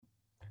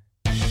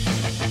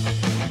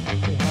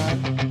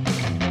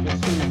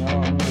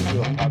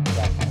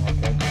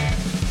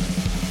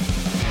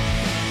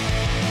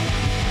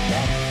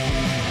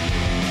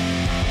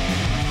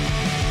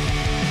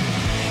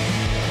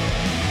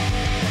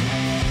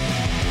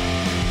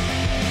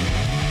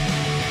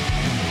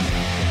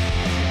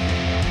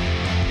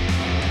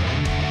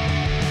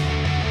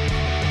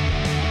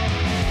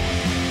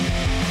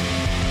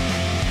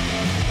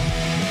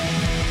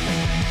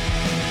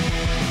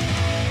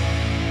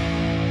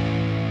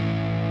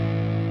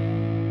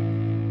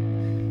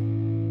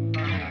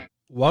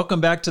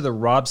Welcome back to the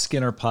Rob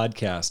Skinner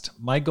podcast.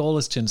 My goal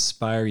is to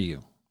inspire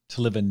you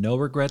to live a no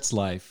regrets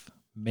life,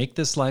 make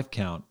this life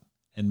count,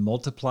 and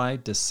multiply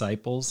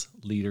disciples,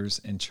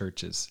 leaders, and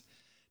churches.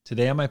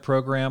 Today on my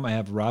program, I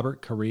have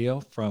Robert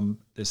Carillo from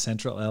the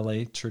Central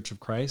LA Church of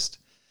Christ.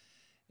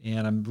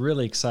 And I'm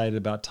really excited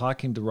about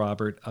talking to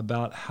Robert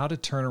about how to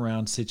turn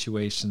around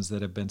situations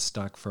that have been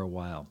stuck for a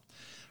while.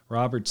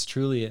 Robert's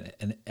truly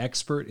an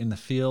expert in the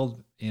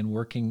field in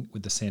working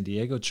with the San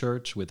Diego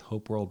Church, with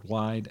Hope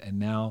Worldwide, and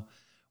now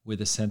with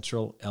the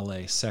Central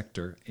LA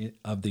sector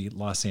of the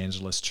Los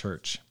Angeles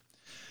Church.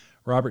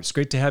 Robert, it's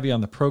great to have you on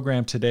the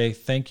program today.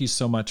 Thank you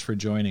so much for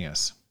joining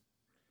us.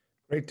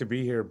 Great to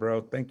be here,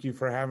 bro. Thank you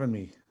for having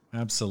me.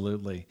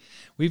 Absolutely.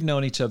 We've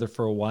known each other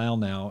for a while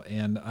now,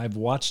 and I've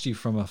watched you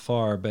from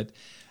afar, but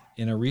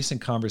in a recent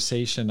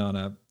conversation on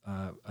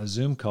a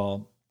Zoom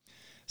call,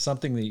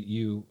 something that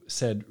you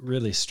said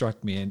really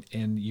struck me,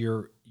 and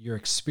your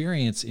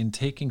experience in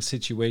taking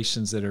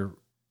situations that are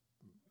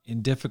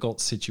in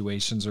difficult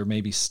situations or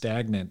maybe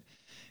stagnant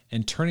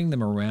and turning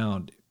them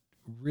around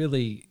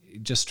really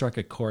just struck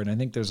a chord. And I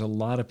think there's a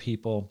lot of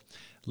people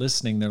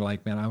listening. They're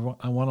like, man,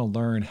 I want to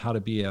learn how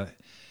to be a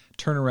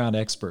turnaround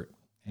expert.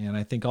 And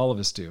I think all of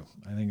us do.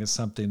 I think it's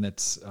something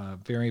that's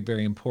very,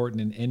 very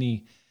important in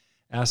any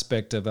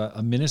aspect of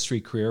a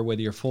ministry career,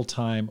 whether you're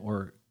full-time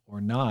or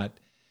not.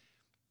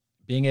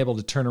 Being able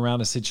to turn around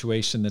a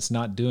situation that's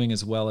not doing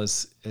as well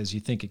as you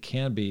think it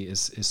can be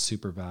is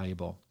super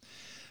valuable.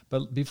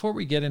 But before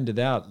we get into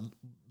that,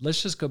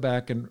 let's just go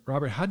back. And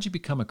Robert, how did you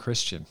become a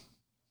Christian?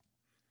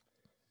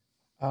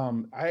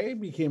 I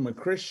became a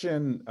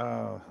Christian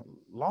a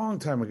long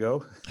time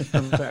ago,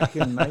 back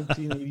in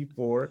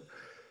 1984,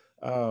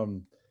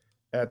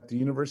 at the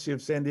University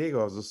of San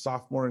Diego. I was a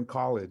sophomore in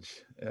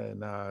college,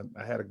 and I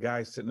had a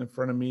guy sitting in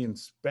front of me in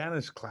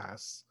Spanish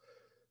class,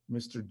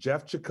 Mr.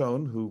 Jeff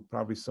Chacon, who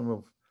probably some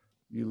of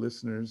you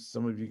listeners,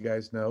 some of you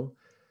guys know,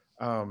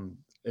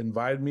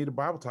 invited me to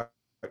Bible talk.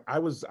 I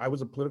was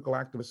a political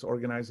activist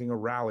organizing a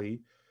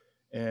rally,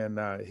 and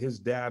his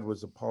dad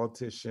was a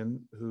politician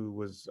who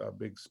was a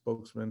big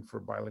spokesman for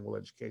bilingual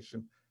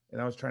education.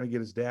 And I was trying to get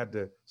his dad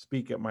to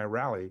speak at my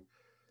rally.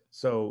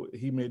 So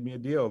he made me a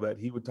deal that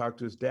he would talk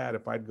to his dad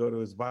if I'd go to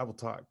his Bible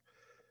talk.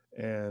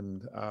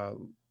 And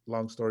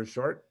long story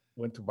short,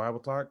 went to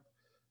Bible talk.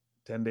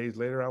 10 days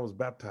later, I was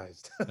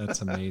baptized.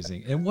 That's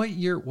amazing. And what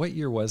year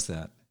was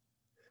that?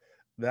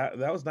 That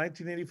was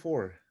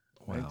 1984.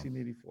 Wow.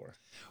 1984.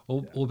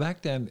 Well,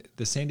 back then,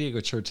 the San Diego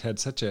Church had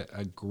such a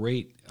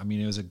great,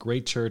 it was a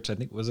great church. I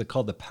think, was it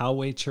called the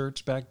Poway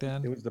Church back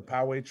then? It was the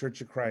Poway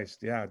Church of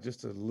Christ. Yeah,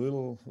 just a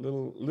little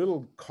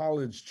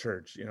college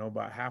church,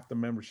 about half the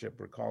membership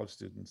were college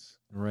students.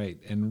 Right.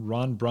 And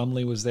Ron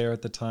Brumley was there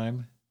at the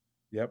time?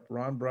 Yep,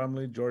 Ron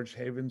Brumley, George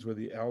Havens were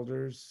the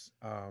elders.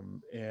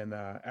 And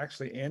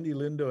actually, Andy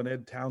Lindo and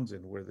Ed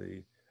Townsend were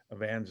the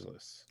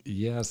evangelists.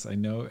 Yes, I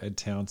know Ed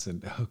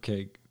Townsend.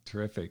 Okay,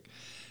 terrific.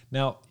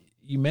 Now,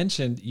 you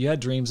mentioned you had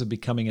dreams of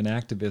becoming an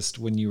activist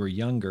when you were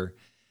younger.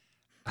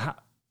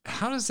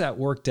 How does that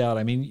work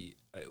out?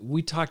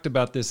 We talked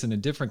about this in a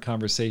different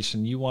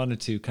conversation. You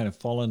wanted to kind of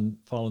follow in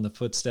the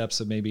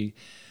footsteps of maybe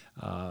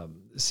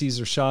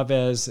Cesar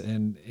Chavez,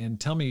 and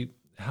tell me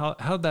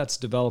how that's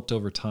developed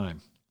over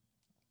time.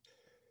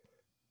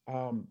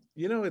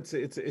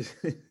 It's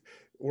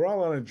we're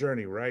all on a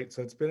journey, right?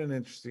 So it's been an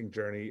interesting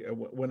journey.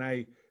 When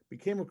I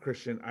became a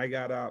Christian, I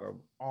got out of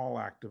all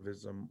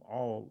activism,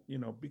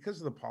 because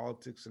of the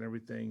politics and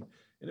everything,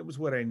 and it was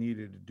what I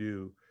needed to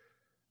do.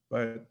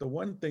 But the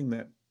one thing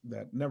that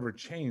never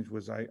changed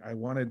was I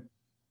wanted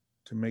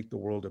to make the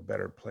world a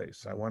better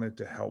place. I wanted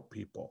to help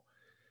people.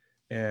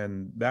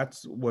 And that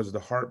was the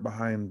heart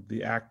behind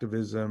the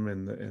activism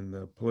and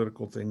the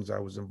political things I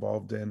was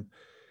involved in,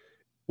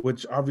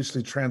 which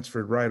obviously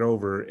transferred right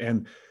over.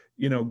 And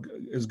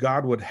as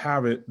God would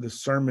have it, the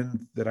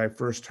sermon that I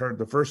first heard,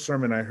 the first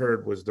sermon I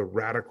heard was the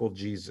Radical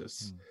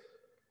Jesus.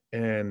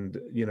 And,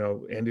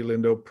 Andy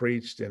Lindo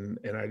preached, and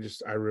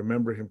I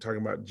remember him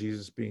talking about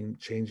Jesus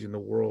changing the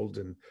world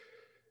and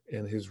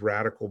his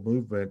radical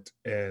movement.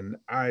 And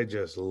I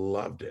just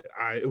loved it.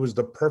 It was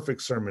the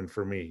perfect sermon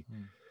for me.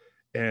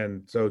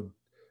 And so,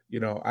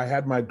 I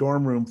had my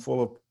dorm room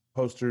full of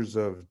posters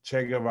of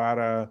Che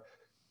Guevara,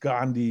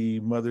 Gandhi,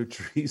 Mother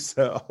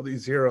Teresa, all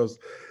these heroes,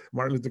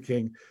 Martin Luther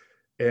King.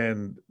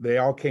 And they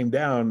all came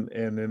down,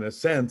 and in a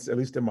sense, at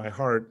least in my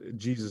heart,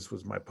 Jesus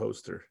was my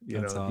poster.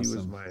 That's awesome. He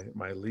was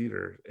my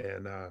leader.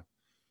 And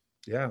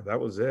that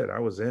was it. I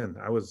was in.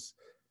 I was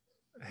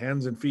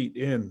hands and feet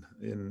in,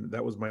 and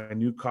that was my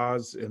new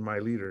cause and my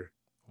leader.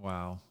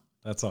 Wow,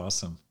 that's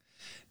awesome.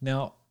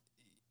 Now,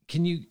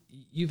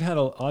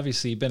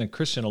 obviously you've been a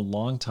Christian a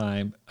long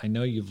time. I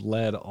know you've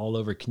led all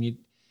over. Can you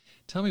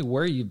tell me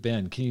where you've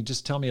been? Can you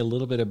just tell me a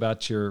little bit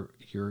about your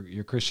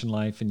Christian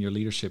life and your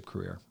leadership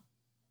career?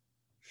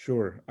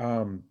 Sure.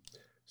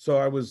 So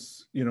I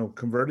was,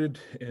 converted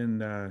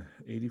in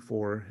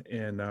 84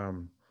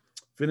 and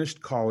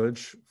finished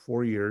college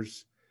 4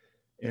 years.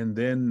 And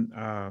then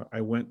I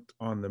went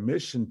on the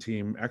mission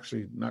team,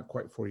 actually not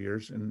quite 4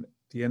 years. And at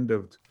the end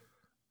of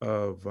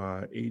of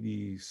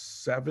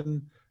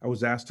 87, I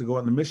was asked to go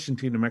on the mission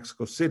team to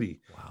Mexico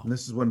City. Wow. And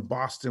this is when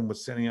Boston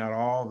was sending out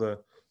all the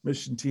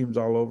mission teams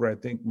all over. I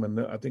think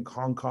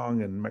Hong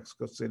Kong and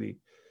Mexico City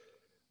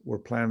were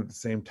planned at the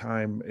same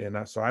time.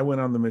 And so I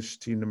went on the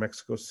mission team to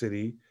Mexico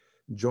City,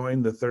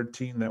 joined the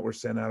 13 that were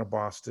sent out of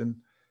Boston,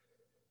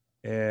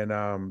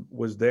 and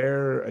was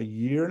there a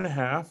year and a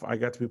half. I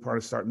got to be part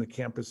of starting the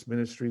campus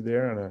ministry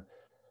there on a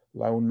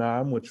La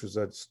UNAM, which was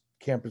a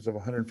campus of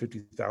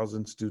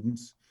 150,000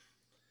 students.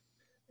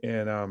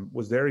 And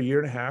was there a year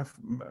and a half,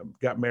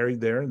 got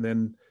married there.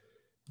 And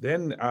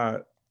then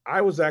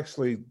I was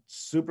actually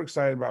super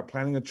excited about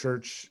planting a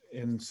church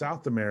in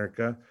South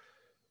America.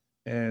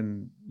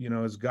 And,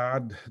 as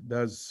God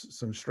does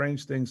some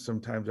strange things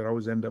sometimes that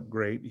always end up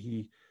great,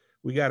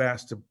 we got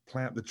asked to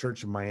plant the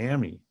church in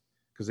Miami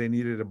because they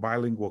needed a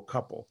bilingual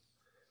couple.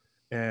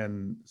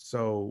 And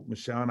so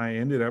Michelle and I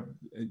ended up,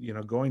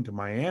 going to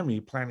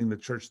Miami, planting the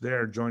church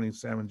there, joining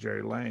Sam and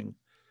Jerry Lang,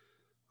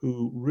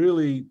 who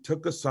really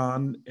took us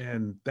on.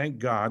 And thank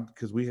God,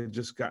 because we had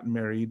just gotten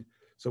married.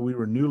 So we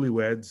were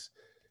newlyweds,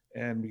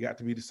 and we got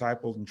to be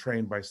discipled and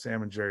trained by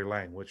Sam and Jerry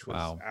Lang, which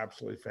was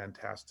absolutely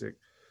fantastic.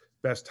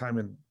 Best time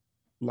in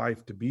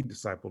life to be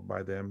discipled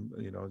by them.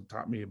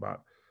 Taught me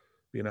about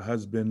being a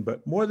husband,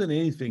 but more than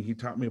anything, he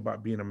taught me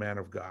about being a man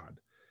of God.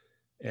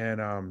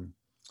 And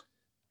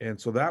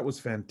so that was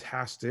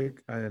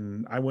fantastic.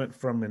 And I went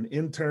from an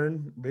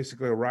intern,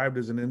 basically arrived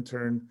as an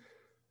intern.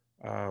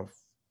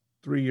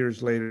 3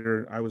 years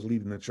later, I was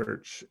leading the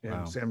church,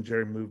 and Sam and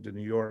Jerry moved to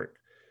New York.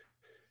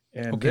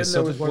 And okay,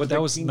 so that's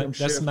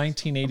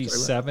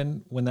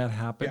 1987 when that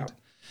happened. Yeah.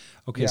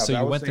 Okay, so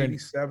you went there.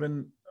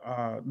 87.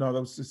 No,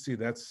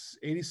 that's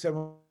 87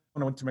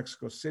 when I went to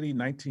Mexico City.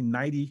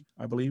 1990,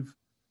 I believe.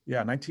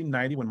 Yeah,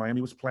 1990 when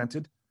Miami was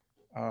planted.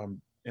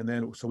 And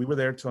then, so we were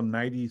there till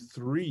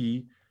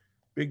 93.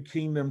 Big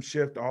kingdom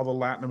shift. All the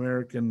Latin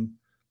American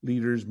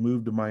leaders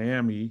moved to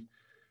Miami.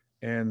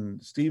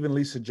 And Steve and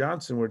Lisa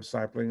Johnson were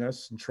discipling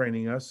us and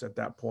training us at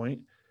that point.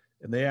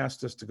 And they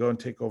asked us to go and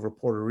take over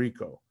Puerto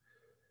Rico.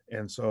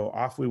 And so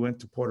off we went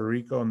to Puerto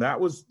Rico. And that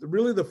was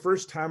really the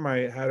first time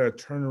I had a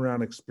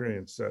turnaround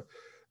experience.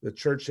 The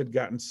church had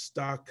gotten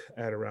stuck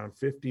at around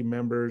 50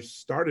 members,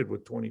 started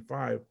with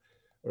 25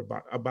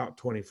 or about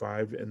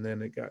 25. And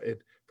then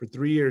it for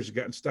 3 years, it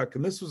got stuck.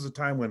 And this was a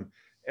time when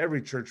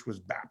every church was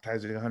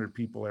baptizing 100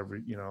 people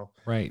every,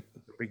 right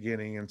at the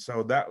beginning. And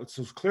so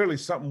clearly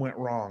something went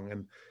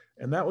wrong.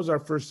 And that was our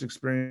first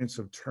experience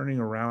of turning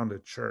around a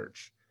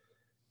church.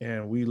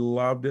 And we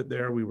loved it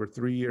there. We were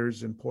 3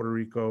 years in Puerto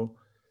Rico.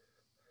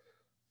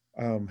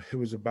 It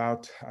was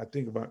about a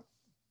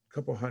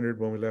couple hundred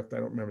when we left. I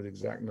don't remember the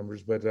exact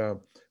numbers, but then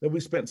we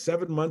spent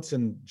 7 months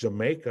in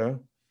Jamaica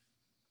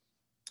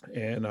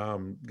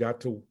and got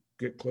to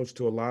get close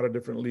to a lot of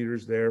different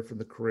leaders there from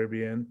the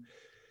Caribbean.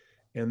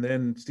 And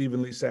then Steve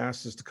and Lisa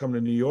asked us to come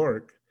to New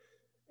York.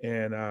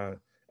 And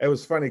it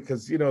was funny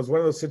because, it was one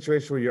of those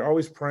situations where you're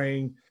always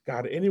praying,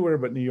 God, anywhere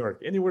but New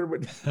York, anywhere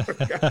but New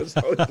York. I was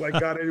always like,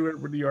 God, anywhere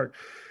but New York.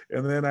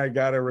 And then I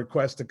got a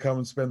request to come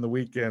and spend the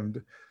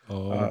weekend.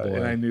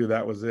 And I knew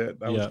that was it.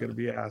 I was going to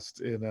be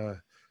asked. And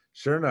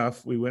sure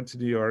enough, we went to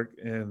New York,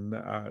 and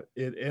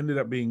it ended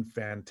up being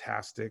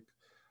fantastic.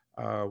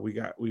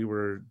 We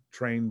were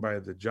trained by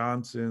the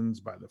Johnsons,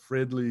 by the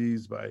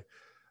Fridleys, by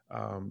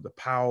the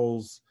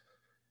Powells,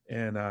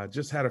 and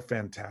just had a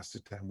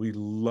fantastic time. We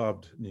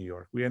loved New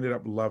York. We ended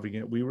up loving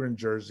it. We were in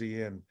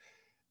Jersey, and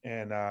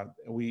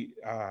we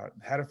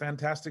had a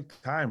fantastic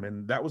time.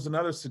 And that was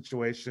another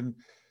situation,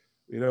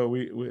 we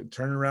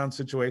turnaround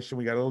situation.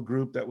 We got a little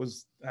group that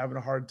was having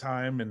a hard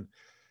time,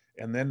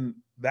 and then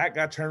that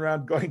got turned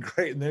around going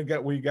great. And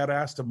then we got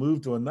asked to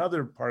move to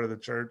another part of the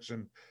church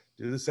and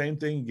do the same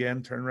thing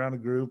again, turn around a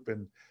group.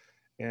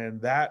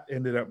 And that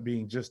ended up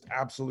being just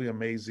absolutely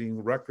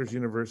amazing. Rutgers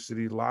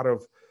University,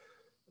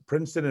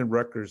 Princeton and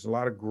Rutgers, a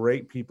lot of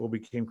great people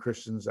became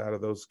Christians out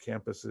of those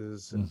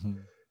campuses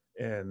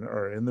and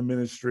are in the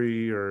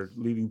ministry or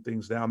leading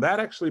things down. That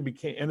actually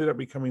ended up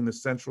becoming the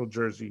Central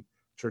Jersey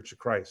Church of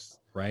Christ.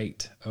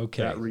 Right.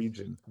 Okay. That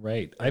region.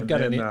 Right. I've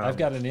got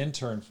an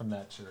intern from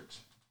that church.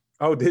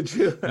 Oh, did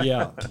you?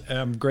 Yeah.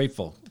 I'm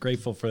grateful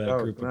for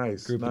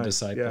that group of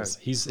disciples.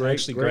 Yeah. He's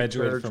actually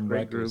graduated from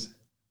Rutgers.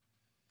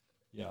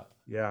 Yeah.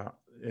 Yeah.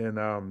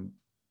 And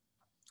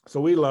so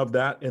we loved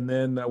that. And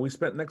then we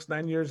spent the next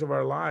 9 years of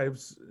our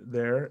lives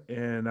there.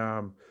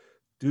 And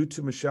due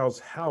to Michelle's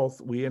health,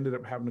 we ended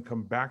up having to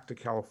come back to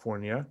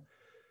California,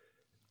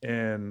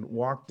 and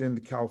walked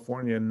into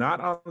California, not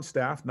on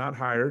staff, not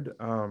hired.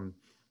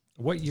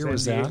 What year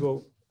was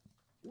that?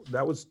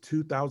 That was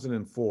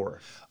 2004.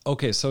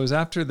 Okay, so it was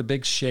after the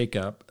big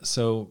shakeup.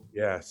 So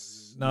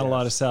yes, not a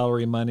lot of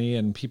salary money,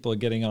 and people are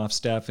getting off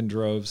staff in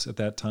droves at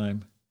that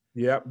time.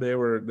 Yep, they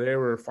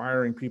were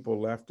firing people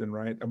left and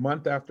right. A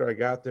month after I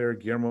got there,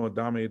 Guillermo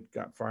Adame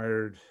got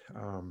fired,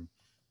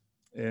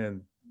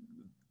 and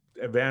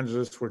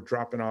evangelists were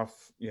dropping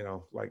off,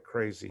 like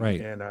crazy. Right.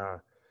 And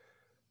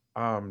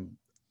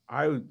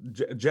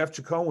Jeff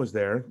Chacon was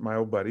there, my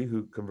old buddy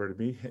who converted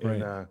me,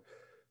 and right.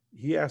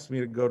 he asked me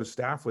to go to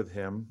staff with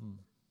him. Mm.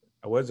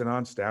 I wasn't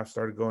on staff,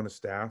 started going to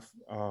staff.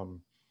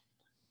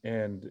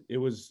 And it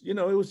was, it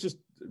was just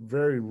a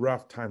very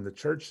rough time. The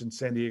church in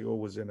San Diego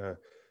was in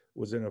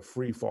a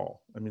free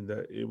fall. I mean,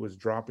 it was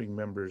dropping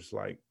members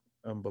like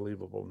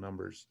unbelievable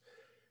numbers.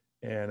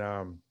 And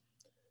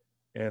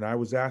and I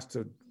was asked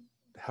to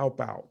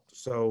help out.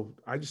 So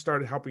I just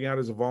started helping out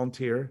as a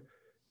volunteer.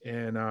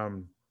 And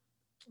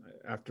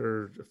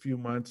after a few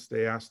months,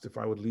 they asked if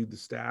I would lead the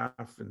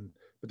staff, and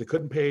but they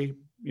couldn't pay,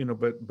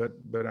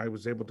 but I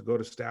was able to go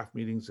to staff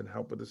meetings and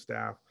help with the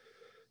staff.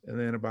 And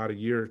then about a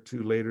year or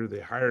two later, they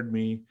hired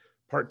me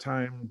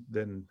part-time,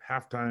 then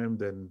half-time,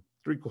 then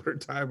three-quarter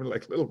time, and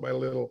like little by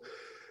little.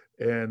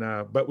 And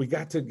but we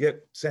got to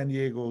get San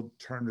Diego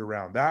turned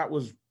around. That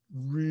was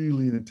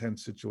really an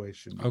intense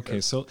situation. Okay,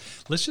 so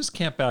let's just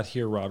camp out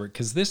here, Robert,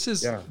 because this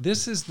is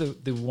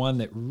the one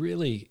that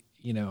really,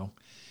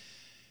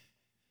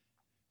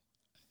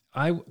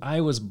 I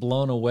was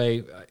blown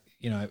away.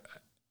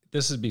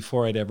 This is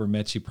before I'd ever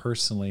met you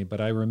personally, but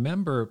I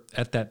remember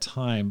at that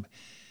time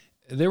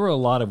there were a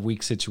lot of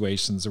weak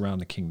situations around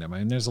the kingdom. I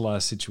mean, there's a lot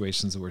of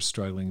situations that were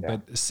struggling,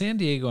 but San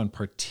Diego in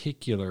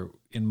particular,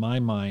 in my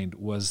mind,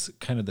 was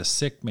kind of the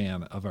sick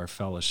man of our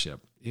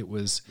fellowship. It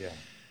was,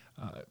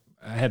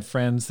 I had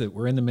friends that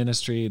were in the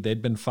ministry.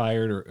 They'd been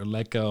fired or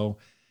let go.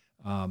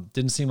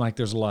 Didn't seem like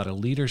there's a lot of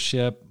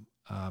leadership.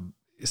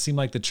 It seemed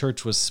like the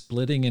church was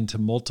splitting into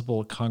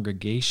multiple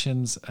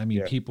congregations. I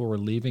mean, people were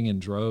leaving in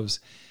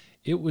droves.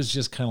 It was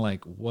just kind of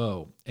like,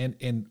 whoa.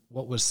 And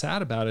what was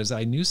sad about it is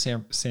I knew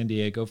San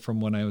Diego from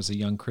when I was a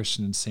young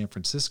Christian in San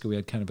Francisco. We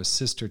had kind of a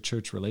sister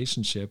church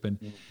relationship.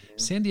 And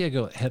San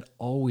Diego had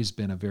always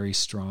been a very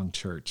strong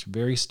church,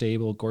 very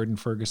stable. Gordon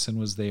Ferguson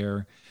was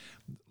there.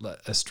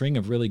 A string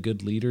of really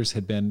good leaders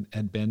had been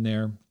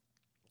there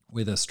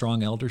with a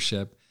strong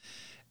eldership.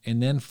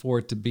 And then for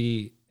it to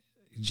be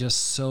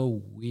just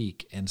so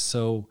weak and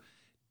so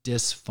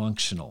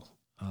dysfunctional.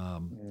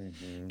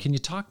 Can you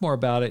talk more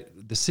about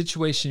it, the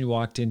situation you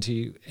walked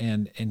into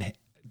and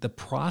the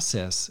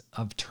process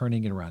of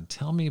turning it around?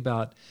 Tell me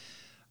about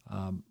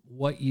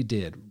what you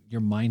did,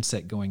 your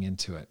mindset going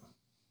into it.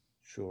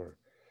 Sure.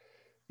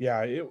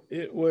 Yeah,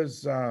 it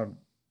was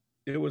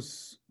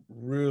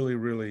really,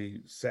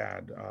 really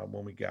sad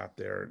when we got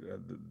there.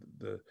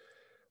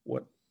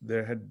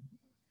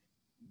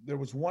 There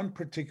was one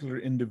particular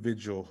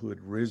individual who had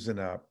risen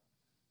up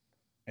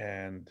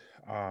and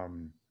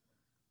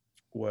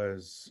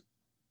was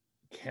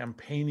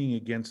campaigning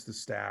against the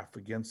staff,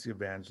 against the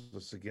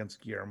evangelists,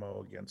 against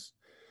Guillermo, against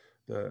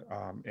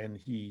and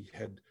he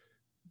had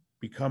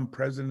become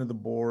president of the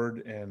board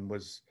and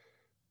was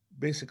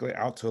basically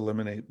out to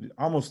eliminate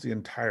almost the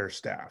entire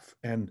staff.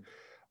 And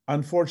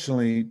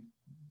unfortunately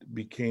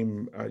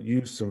became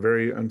used some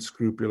very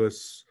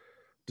unscrupulous,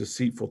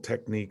 deceitful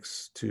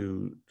techniques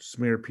to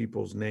smear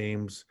people's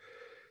names.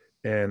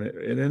 And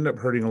it ended up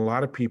hurting a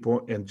lot of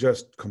people and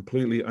just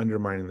completely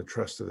undermining the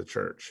trust of the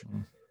church.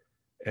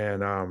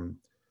 And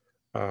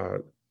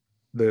the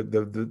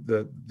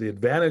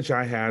advantage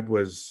I had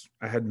was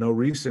I had no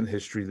recent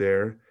history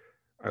there.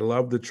 I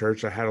loved the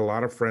church. I had a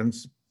lot of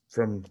friends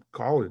from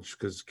college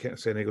because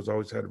San Diego's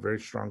always had a very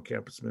strong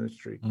campus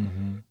ministry.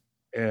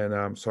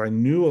 And so I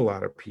knew a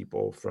lot of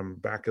people from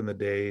back in the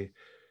day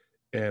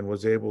and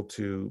was able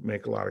to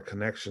make a lot of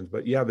connections.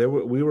 But yeah,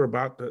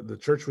 the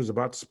church was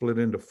about to split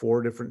into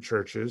 4 different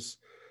churches.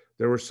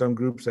 There were some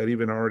groups that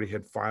even already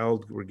had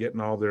filed, were getting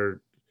all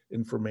their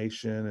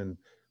information and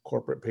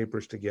corporate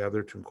papers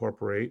together to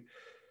incorporate.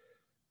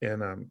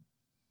 And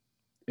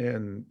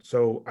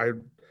so I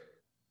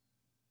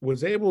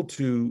was able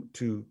to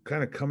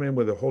kind of come in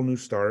with a whole new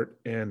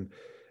start. And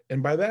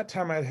by that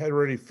time I had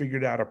already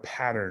figured out a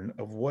pattern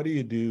of what do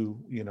you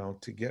do,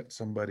 to get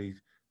somebody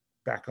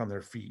back on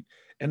their feet.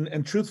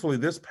 And truthfully,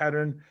 this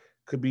pattern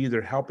could be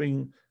either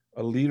helping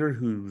a leader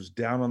who's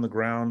down on the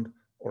ground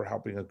or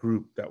helping a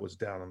group that was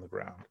down on the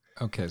ground.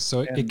 Okay,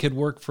 so it could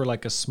work for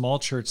like a small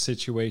church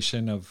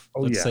situation of,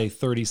 let's say,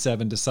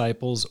 37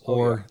 disciples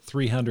or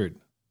 300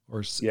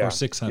 or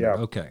 600. Yeah.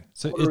 Okay,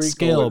 so Puerto it's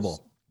scalable.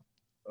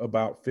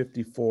 About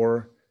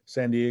 54.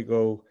 San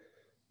Diego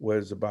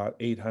was about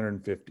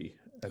 850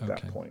 at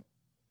that point.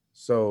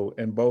 So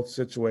in both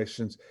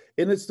situations,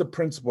 and it's the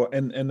principle.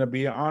 And to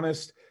be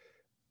honest,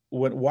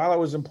 while I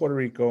was in Puerto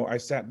Rico, I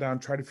sat down,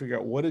 tried to figure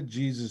out what did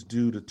Jesus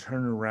do to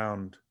turn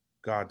around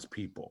God's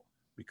people?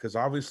 Because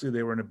obviously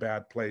they were in a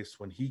bad place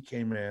when he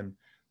came in.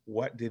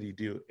 What did he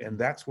do? And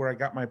that's where I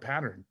got my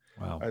pattern.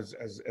 Wow. As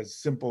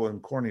simple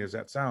and corny as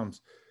that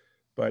sounds,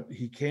 but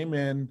he came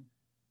in,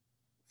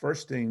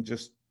 first thing,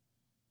 just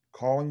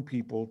calling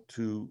people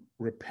to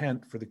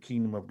repent, for the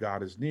kingdom of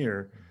God is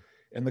near.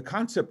 And the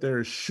concept there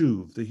is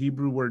shuv, the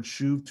Hebrew word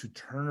shuv, to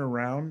turn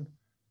around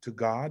to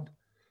God.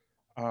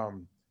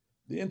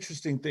 The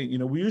interesting thing,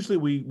 we usually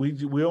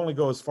we only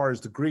go as far as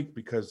the Greek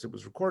because it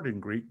was recorded in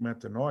Greek,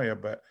 metanoia,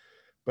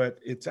 but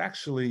it's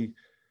actually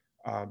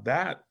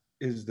that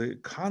is the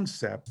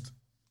concept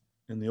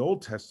in the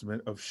Old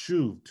Testament of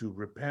shuv, to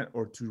repent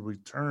or to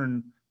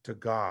return to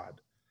God.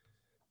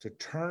 to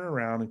turn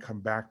around and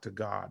come back to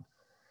God.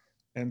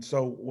 And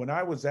so when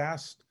I was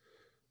asked,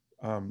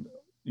 um,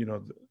 you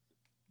know,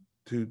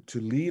 to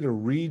lead a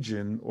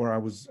region, or I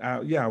was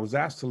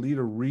asked to lead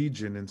a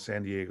region in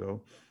San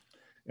Diego,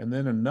 and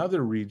then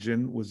another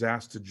region was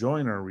asked to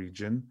join our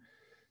region,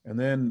 and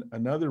then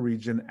another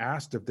region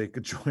asked if they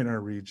could join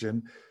our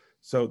region.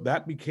 So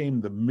that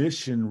became the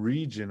mission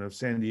region of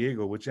San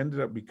Diego, which ended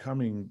up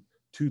becoming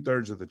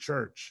 2/3 of the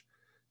church,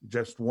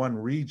 just one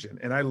region.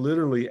 And I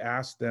literally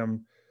asked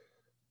them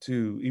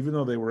to, even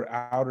though they were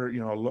outer,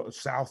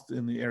 south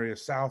in the area,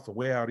 south,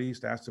 way out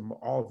east, asked them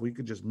all if we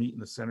could just meet in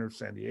the center of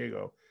San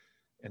Diego.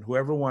 And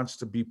whoever wants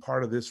to be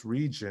part of this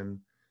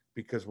region,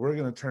 because we're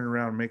going to turn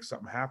around and make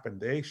something happen,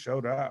 they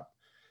showed up.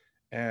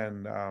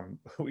 And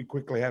we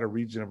quickly had a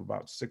region of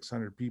about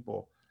 600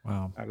 people.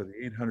 Wow. Out of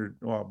the 800,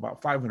 well,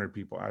 about 500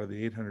 people out of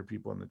the 800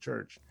 people in the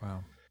church.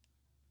 Wow.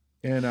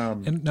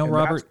 And now,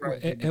 Robert,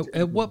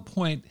 at what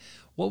point,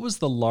 what was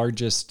the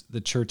largest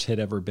the church had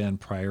ever been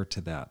prior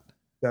to that?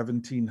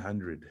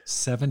 1,700.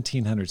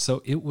 1,700.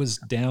 So it was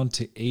down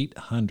to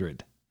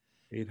 800.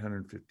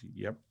 850.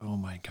 Yep. Oh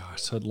my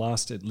gosh. So it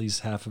lost at least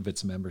half of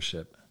its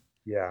membership.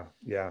 Yeah.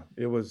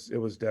 It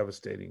was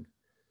devastating.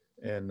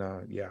 And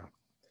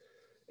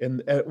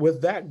and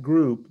with that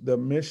group, the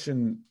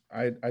mission,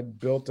 I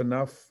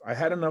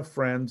had enough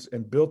friends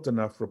and built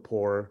enough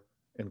rapport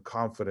and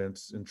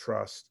confidence and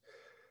trust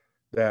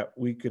that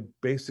we could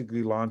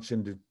basically launch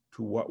into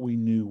what we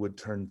knew would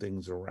turn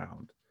things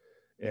around.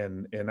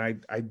 And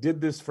I did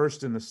this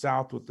first in the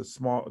South with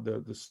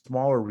the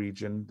smaller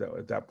region that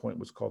at that point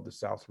was called the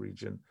South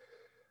region.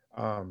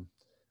 And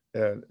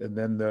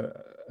then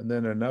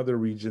another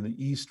region,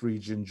 the East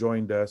region,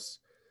 joined us,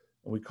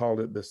 and we called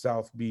it the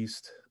South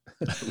Beast.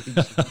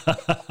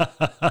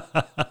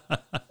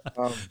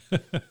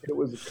 It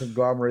was a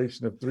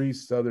conglomeration of 3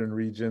 southern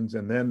regions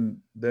and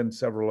then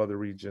several other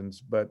regions,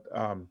 but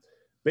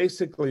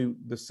basically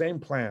the same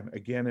plan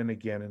again and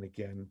again and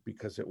again,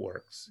 because it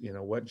works,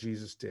 what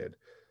Jesus did.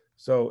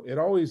 So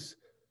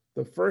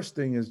the first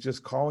thing is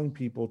just calling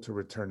people to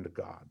return to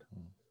God,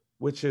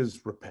 which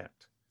is repent.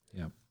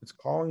 Yeah. It's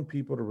calling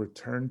people to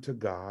return to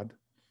God.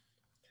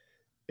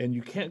 And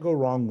you can't go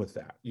wrong with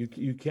that. You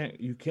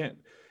can't,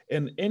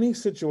 in any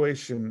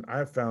situation.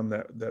 I've found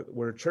that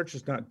where a church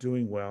is not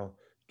doing well,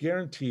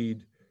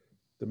 guaranteed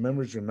the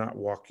members are not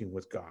walking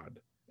with God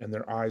and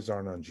their eyes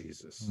aren't on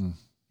Jesus.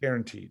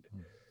 Guaranteed.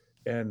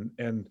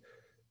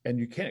 And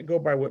you can't go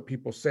by what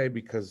people say,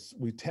 because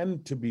we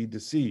tend to be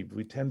deceived.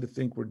 We tend to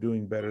think we're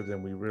doing better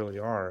than we really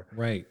are.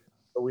 Right.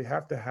 But we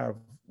have to have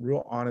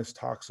real honest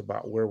talks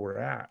about where we're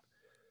at.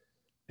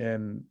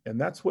 And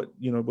that's what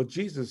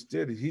Jesus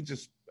did. He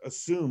just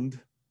assumed,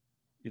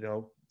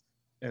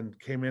 and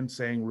came in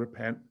saying,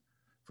 repent,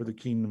 for the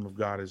kingdom of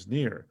God is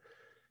near.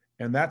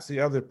 And that's the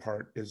other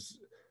part, is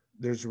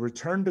there's a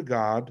return to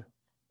God.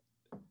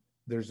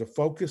 There's a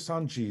focus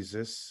on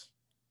Jesus.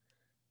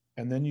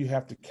 And then you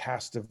have to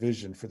cast a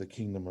vision for the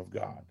kingdom of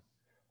God.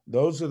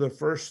 Those are the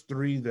first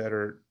 3 that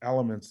are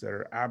elements that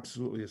are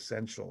absolutely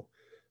essential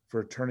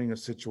for turning a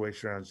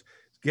situation around.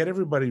 Get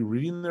everybody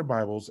reading their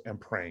Bibles and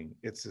praying.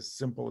 It's as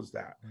simple as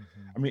that.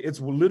 Mm-hmm. I mean,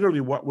 it's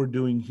literally what we're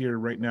doing here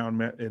right now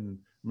in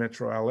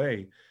Metro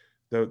LA.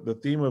 The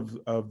theme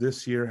of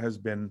this year has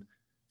been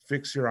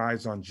fix your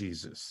eyes on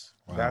Jesus.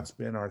 Wow. That's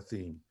been our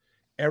theme.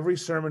 Every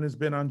sermon has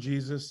been on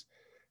Jesus.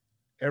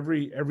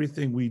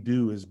 Everything we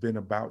do has been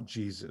about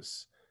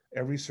Jesus.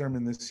 Every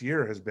sermon this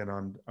year has been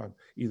on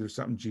either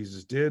something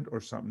Jesus did or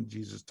something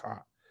Jesus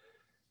taught.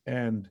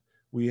 And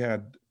we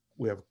have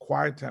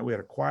quiet time. We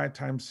had a quiet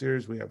time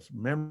series. We have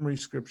memory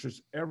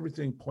scriptures.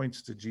 Everything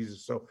points to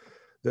Jesus. So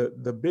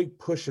the big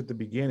push at the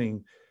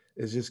beginning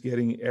is just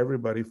getting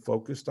everybody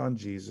focused on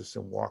Jesus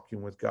and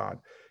walking with God.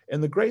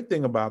 And the great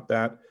thing about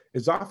that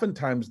is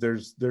oftentimes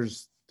there's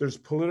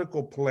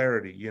political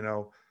polarity.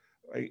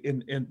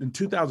 In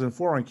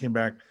 2004, when I came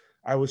back,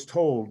 I was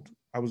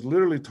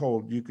literally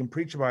told, you can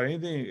preach about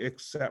anything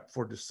except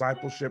for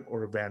discipleship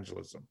or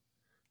evangelism.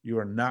 You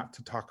are not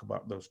to talk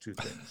about those 2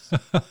 things.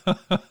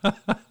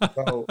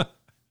 So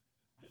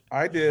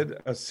I did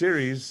a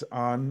series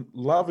on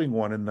loving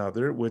one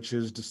another, which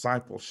is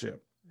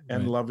discipleship,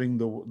 and loving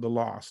the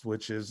lost,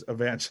 which is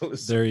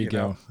evangelism. There you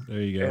go.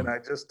 And I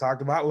just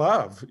talked about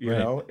love,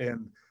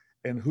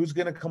 and who's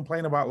going to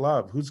complain about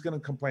love? Who's going to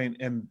complain?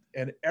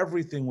 And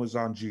everything was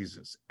on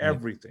Jesus.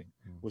 Everything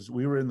was.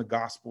 We were in the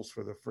Gospels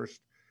for the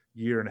first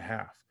year and a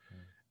half,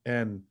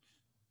 and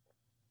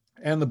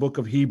the book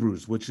of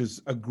Hebrews, which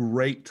is a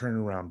great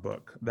turnaround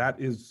book.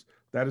 That is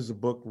a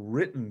book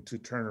written to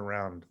turn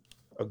around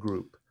a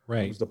group.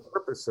 Right. It was the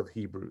purpose of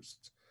Hebrews.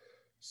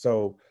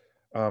 So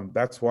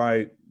that's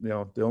why,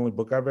 the only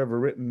book I've ever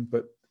written,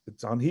 but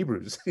it's on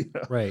Hebrews.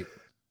 Right.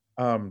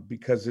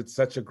 Because it's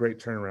such a great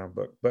turnaround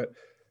book. But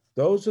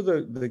those are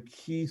the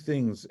key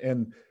things.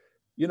 And,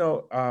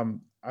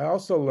 I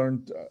also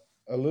learned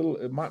a little,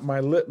 my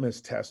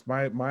litmus test,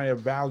 my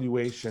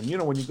evaluation.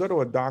 When you go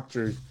to a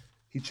doctor,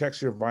 he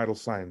checks your vital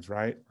signs,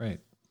 right? Right.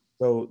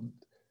 So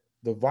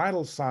the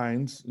vital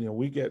signs,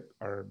 we get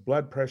our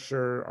blood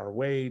pressure, our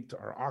weight,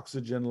 our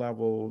oxygen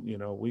level,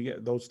 we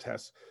get those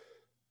tests.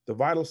 The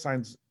vital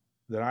signs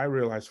that I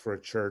realized for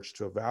a church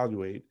to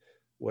evaluate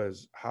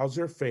was, how's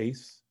their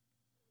faith?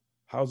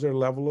 How's their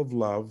level of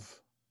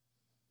love?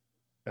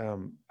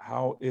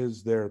 How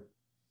is their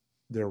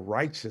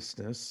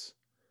righteousness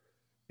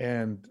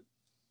and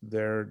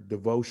their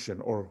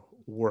devotion or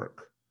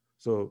work?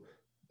 So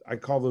I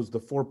call those the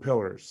four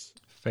pillars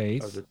of the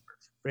Faith. church: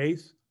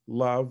 faith,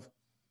 love,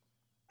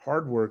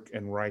 hard work,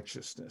 and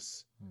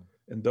righteousness. Hmm.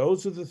 And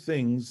those are the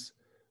things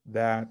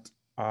that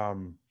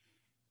um,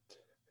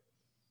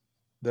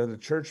 that the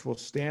church will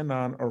stand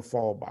on or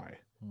fall by.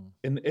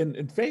 Hmm.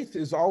 And faith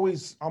is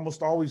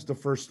almost always the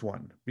first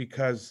one,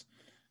 because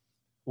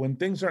when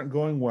things aren't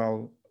going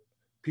well,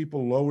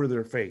 people lower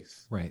their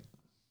faith Right.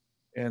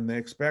 and they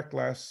expect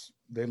less,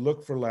 they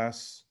look for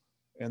less,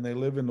 and they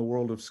live in the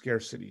world of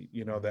scarcity.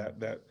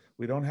 That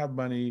we don't have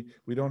money,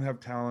 we don't have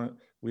talent,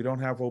 we don't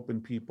have open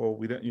people,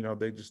 we don't,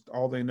 they just,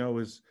 all they know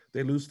is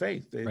they lose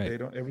faith. They Right. they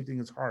don't, everything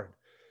is hard.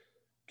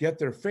 Get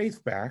their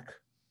faith back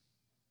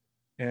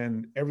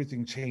and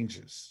everything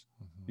changes.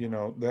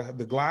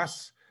 The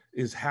glass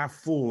is half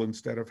full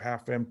instead of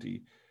half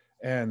empty,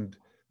 and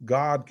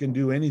God can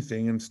do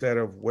anything instead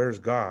of where's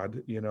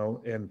God.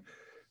 And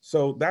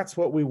so that's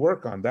what we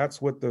work on.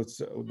 That's what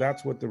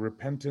the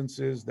repentance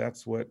is.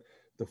 That's what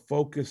the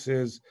focus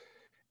is.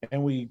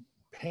 And we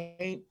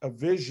paint a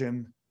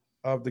vision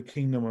of the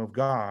kingdom of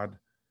God,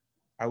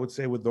 I would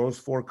say, with those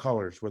four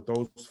colors, with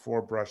those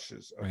four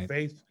brushes of Right.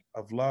 faith,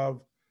 of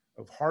love,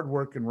 of hard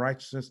work, and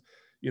righteousness.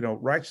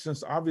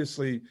 Righteousness,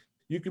 obviously,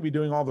 you could be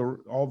doing all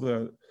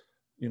the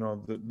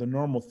the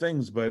normal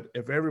things, but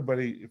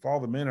if all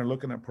the men are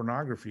looking at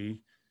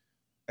pornography,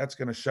 that's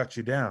going to shut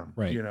you down.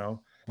 Right.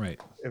 Right.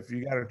 If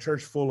you got a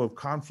church full of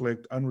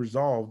conflict,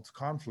 unresolved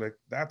conflict,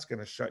 that's going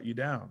to shut you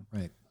down.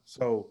 Right.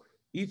 So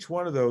each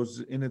one of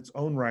those in its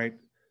own right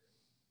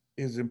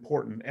is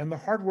important. And the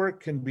hard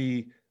work can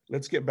be,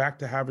 let's get back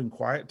to having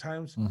quiet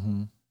times,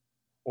 Mm-hmm.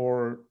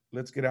 or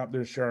let's get out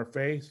there and share our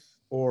faith,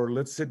 or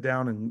let's sit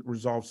down and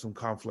resolve some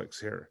conflicts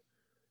here.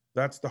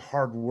 That's the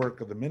hard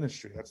work of the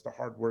ministry. That's the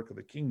hard work of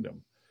the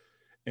kingdom.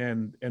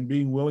 And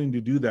being willing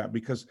to do that,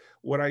 because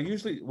what I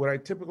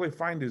typically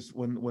find is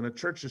when a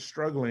church is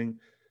struggling,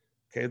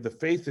 okay, the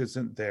faith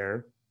isn't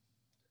there,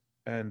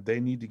 and they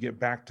need to get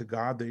back to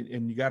God.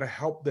 And you got to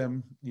help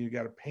them. You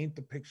got to paint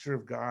the picture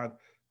of God,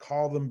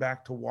 call them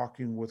back to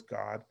walking with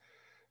God.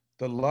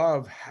 The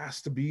love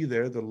has to be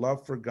there. The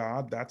love for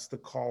God, that's the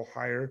call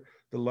higher.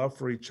 The love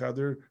for each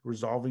other,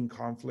 resolving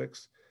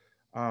conflicts.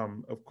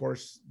 Of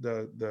course,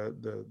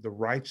 the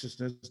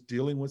righteousness,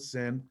 dealing with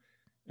sin,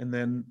 and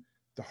then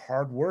the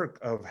hard work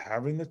of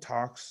having the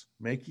talks,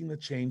 making the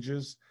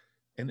changes,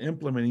 and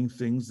implementing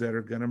things that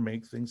are going to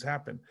make things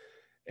happen.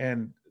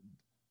 And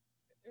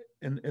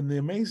and the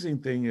amazing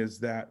thing is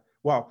that,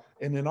 well,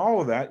 and in all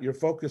of that, your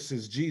focus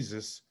is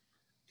Jesus.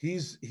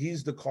 He's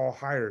the call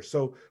higher.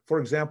 So,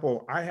 for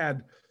example, I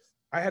had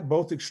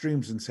both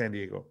extremes in San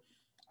Diego.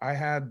 I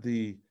had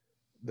the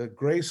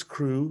grace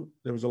crew.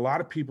 There was a lot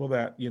of people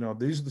that,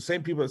 these are the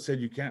same people that said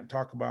you can't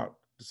talk about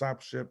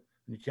discipleship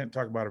and you can't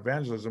talk about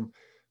evangelism,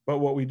 but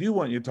what we do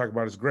want you to talk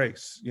about is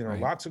grace. Right.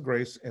 Lots of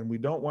grace, and we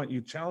don't want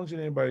you challenging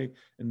anybody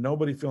and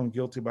nobody feeling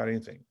guilty about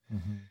anything.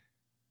 Mm-hmm.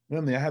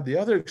 Then I had the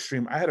other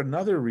extreme. I had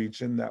another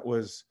region that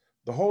was,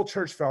 the whole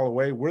church fell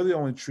away. We're the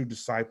only true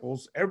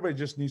disciples. Everybody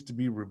just needs to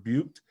be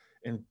rebuked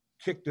and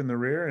kicked in the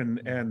rear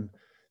and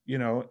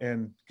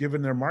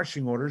given their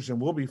marching orders, and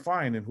we'll be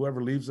fine. And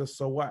whoever leaves us,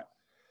 so what?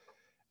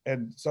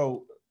 And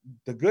so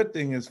the good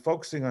thing is,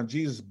 focusing on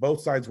Jesus, both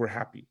sides were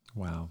happy.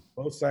 Wow.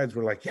 Both sides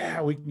were like,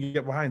 yeah, we can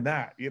get behind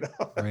that.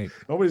 Right.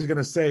 Nobody's going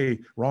to say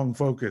wrong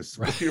focus.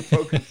 Right. Your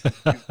focus.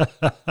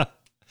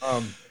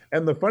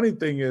 And the funny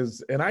thing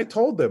is, and I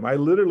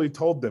literally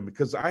told them,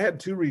 because I had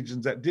two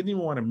regions that didn't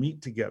even want to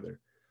meet together,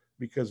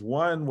 because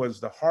one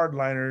was the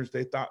hardliners.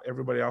 They thought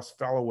everybody else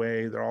fell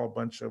away. They're all a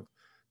bunch of,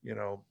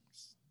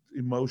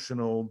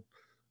 emotional,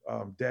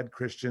 dead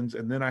Christians.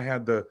 And then I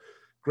had the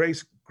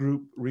grace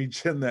group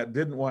region that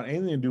didn't want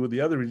anything to do with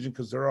the other region,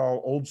 because they're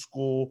all old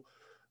school,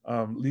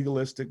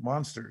 legalistic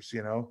monsters,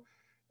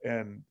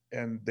 and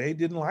they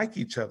didn't like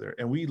each other.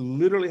 And we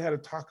literally had to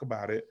talk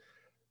about it.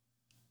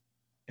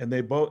 And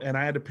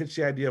I had to pitch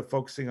the idea of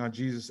focusing on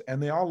Jesus,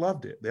 and they all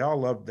loved it. They all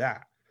loved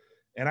that.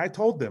 And I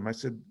told them, I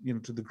said,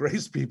 to the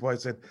grace people, I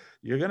said,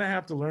 you're going to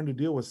have to learn to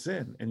deal with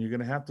sin, and you're going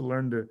to have to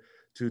learn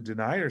to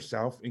deny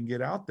yourself and get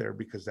out there,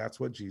 because that's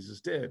what Jesus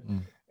did.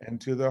 Mm.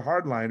 And to the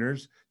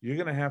hardliners, you're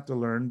going to have to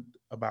learn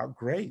about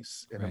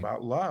grace and Right.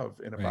 about love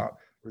and Right. about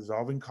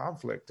resolving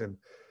conflict. And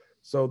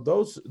so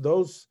those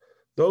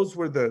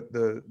were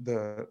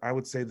the I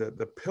would say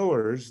the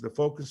pillars, the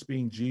focus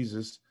being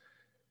Jesus.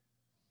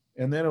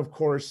 And then, of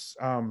course,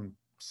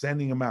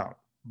 sending them out.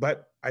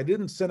 But I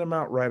didn't send them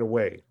out right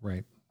away.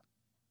 Right.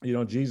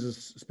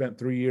 Jesus spent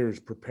 3 years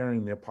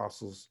preparing the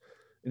apostles,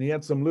 and he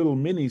had some little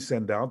mini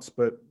send outs,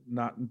 but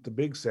not the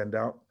big send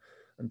out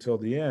until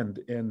the end.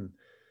 And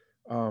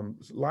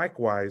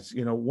Likewise,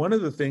 one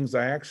of the things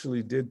I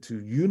actually did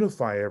to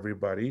unify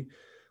everybody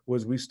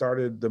was we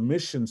started the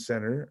Mission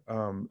Center,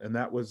 and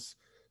that was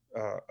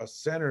a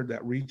center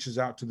that reaches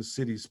out to the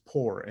city's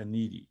poor and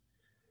needy.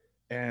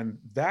 And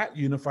that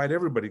unified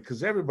everybody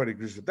because everybody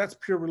agrees with that's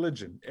pure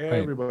religion. Right.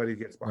 Everybody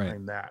gets Right.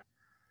 behind that.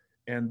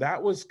 And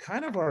that was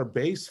kind of our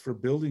base for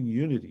building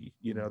unity.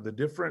 The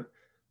different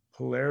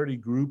polarity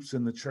groups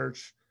in the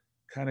church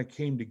kind of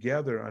came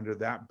together under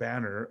that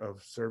banner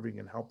of serving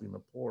and helping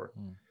the poor.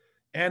 Mm.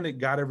 And it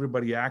got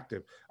everybody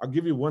active. I'll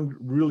give you one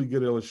really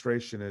good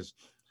illustration is,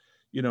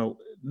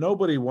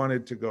 nobody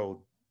wanted to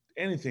go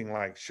anything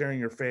like sharing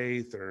your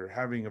faith or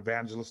having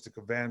evangelistic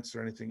events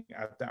or anything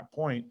at that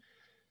point.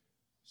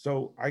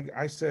 So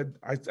I said,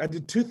 I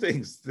did two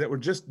things that were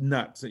just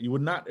nuts that you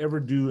would not ever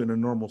do in a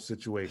normal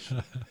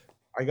situation.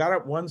 I got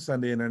up one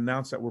Sunday and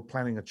announced that we're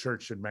planning a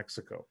church in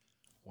Mexico.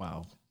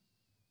 Wow.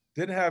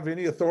 Didn't have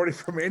any authority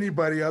from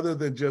anybody other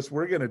than just,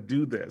 we're going to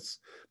do this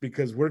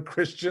because we're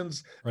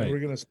Christians and we're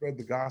going to spread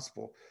the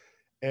gospel.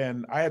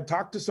 And I had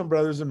talked to some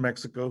brothers in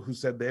Mexico who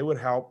said they would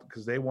help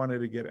because they wanted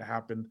to get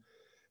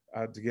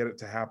it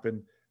to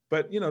happen.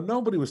 But,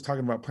 nobody was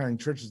talking about planting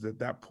churches at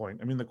that point.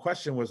 I mean, the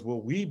question was,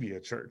 will we be a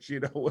church?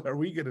 Are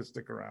we going to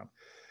stick around?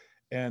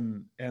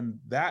 And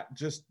that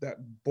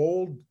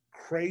bold,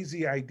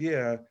 crazy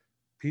idea,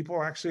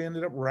 people actually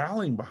ended up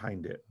rallying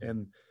behind it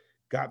and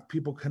got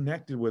people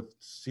connected with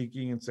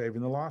seeking and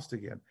saving the lost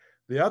again.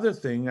 The other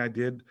thing I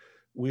did,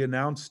 we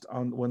announced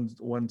on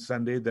one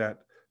Sunday that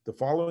the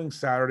following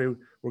Saturday,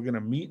 we're going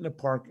to meet in a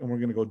park and we're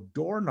going to go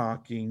door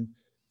knocking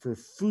for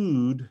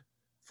food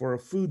for a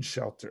food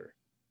shelter.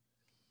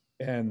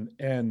 And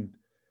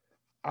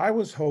I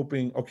was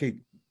hoping, okay,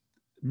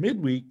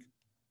 midweek,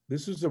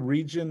 this is a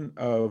region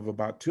of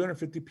about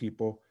 250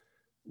 people.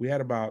 We had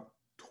about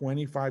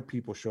 25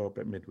 people show up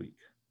at midweek.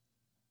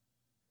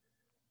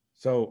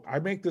 So I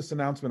make this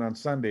announcement on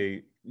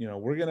Sunday,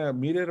 we're going to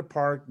meet at a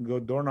park and go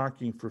door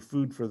knocking for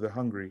food for the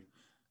hungry.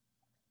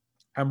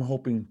 I'm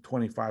hoping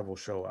 25 will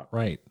show up.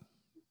 Right.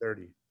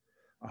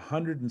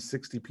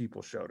 160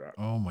 people showed up.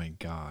 Oh my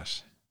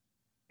gosh.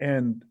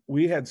 And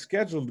we had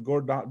scheduled to go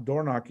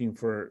door knocking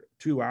for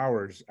 2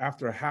 hours.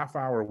 After a half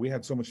hour, we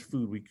had so much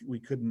food, we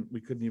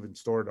couldn't even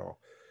store it all.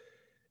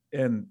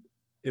 And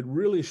it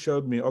really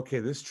showed me, okay,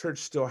 this church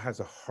still has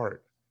a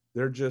heart.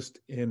 They're just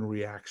in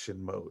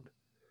reaction mode.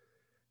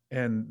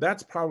 And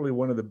that's probably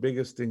one of the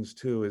biggest things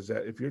too, is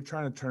that if you're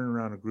trying to turn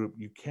around a group,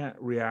 you can't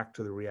react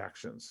to the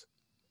reactions.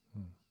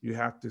 You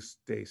have to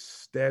stay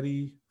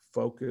steady,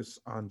 focus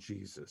on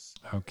Jesus.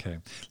 Okay.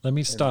 Let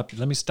me stop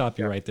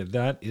you right there.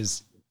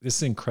 This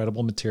is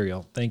incredible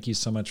material. Thank you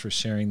so much for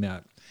sharing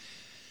that.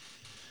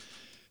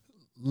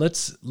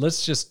 Let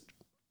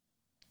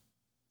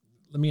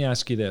me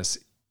ask you this.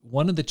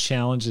 One of the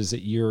challenges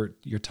that you're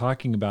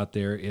talking about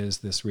there is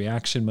this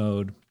reaction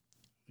mode.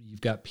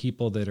 You've got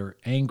people that are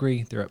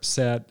angry, they're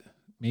upset,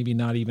 maybe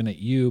not even at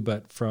you,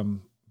 but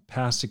from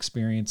past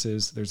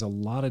experiences. There's a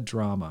lot of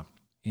drama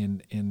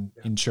in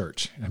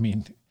church. I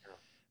mean,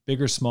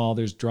 big or small,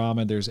 there's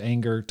drama, there's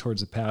anger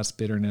towards the past,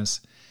 bitterness.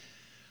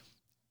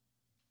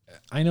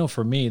 I know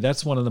for me,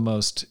 that's one of the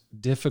most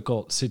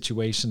difficult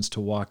situations to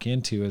walk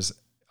into is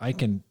I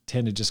can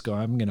tend to just go,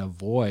 I'm going to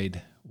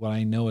avoid what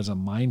I know is a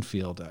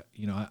minefield.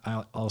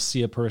 I'll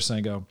see a person,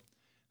 I go,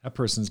 that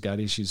person's got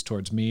issues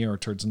towards me or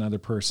towards another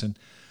person.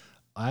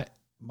 My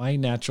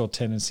natural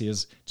tendency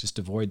is just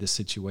avoid the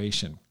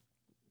situation.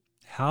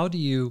 How do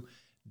you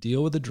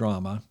deal with the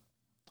drama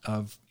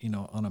of,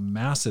 on a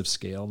massive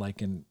scale,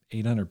 like in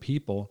 800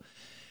 people?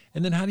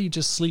 And then how do you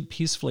just sleep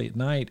peacefully at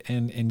night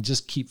and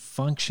just keep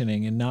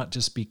functioning and not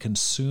just be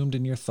consumed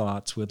in your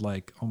thoughts with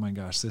like, oh my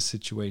gosh, this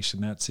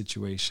situation, that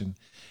situation,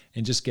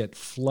 and just get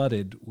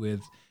flooded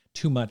with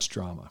too much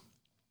drama?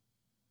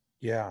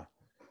 Yeah.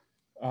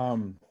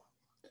 Those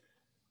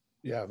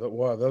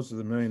are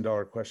the $1 million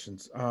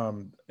questions.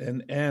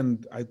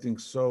 And I think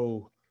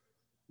so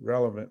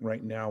relevant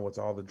right now with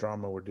all the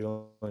drama we're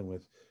dealing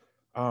with.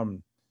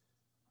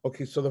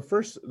 Okay. So the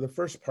first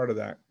part of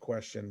that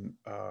question,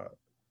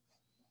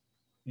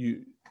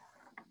 you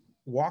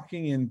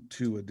walking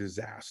into a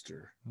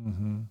disaster,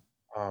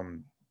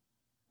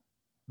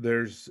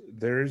 there's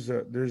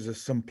a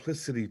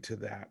simplicity to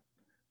that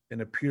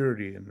and a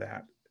purity in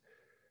that.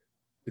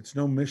 It's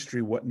no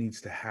mystery what needs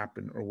to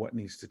happen or what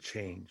needs to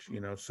change,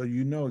 so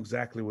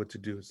exactly what to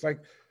do. It's like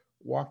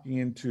walking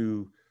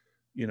into,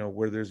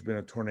 where there's been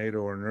a tornado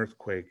or an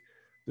earthquake,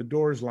 the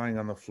door is lying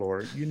on the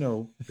floor,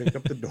 pick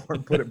up the door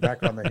and put it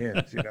back on the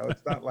hinge.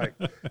 It's not like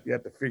you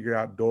have to figure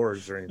out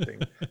doors or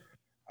anything.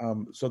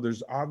 So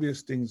there's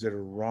obvious things that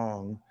are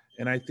wrong.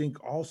 And I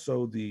think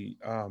also the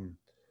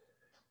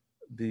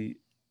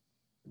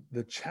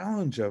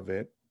challenge of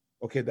it,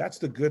 okay, that's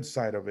the good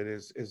side of it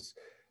is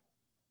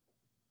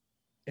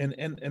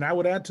and I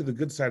would add to the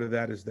good side of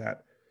that is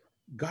that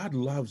God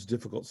loves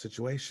difficult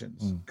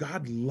situations.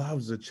 God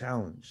loves a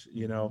challenge,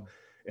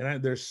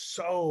 and there's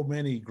so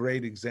many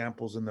great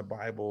examples in the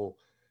Bible,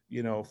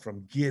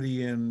 from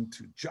Gideon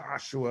to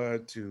Joshua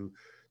to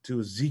to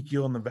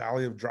Ezekiel in the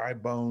valley of dry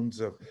bones,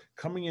 of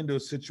coming into a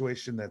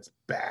situation that's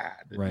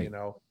bad, Right.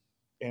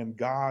 and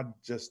God,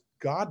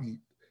 I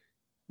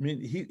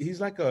mean,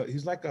 he's like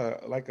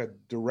a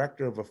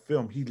director of a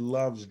film. He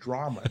loves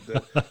drama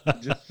to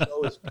just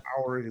show his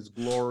power, his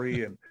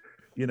glory,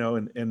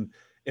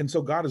 and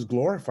so God is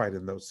glorified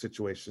in those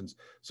situations.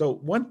 So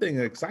one thing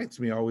that excites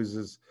me always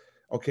is,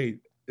 okay,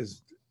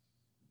 is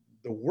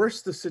the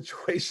worse the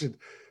situation,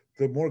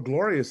 the more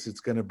glorious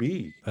it's going to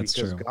be, That's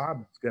because true.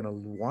 God's going to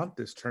want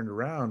this turned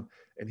around,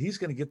 and He's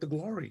going to get the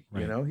glory.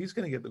 Right. He's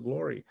going to get the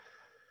glory,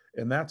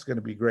 and that's going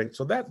to be great.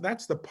 So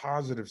that's the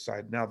positive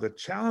side. Now the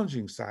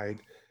challenging side.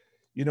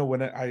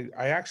 When I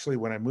actually,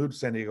 when I moved to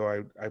San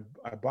Diego,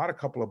 I bought a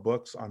couple of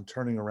books on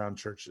turning around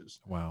churches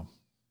Wow.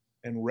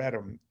 and read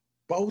them.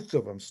 Both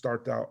of them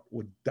start out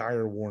with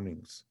dire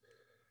warnings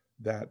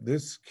that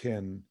this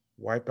can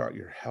wipe out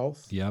your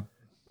health. Yep.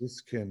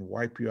 This can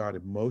wipe you out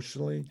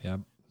emotionally. Yep.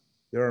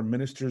 There are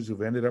ministers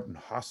who've ended up in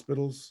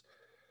hospitals,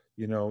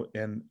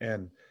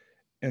 and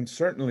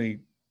certainly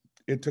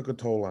it took a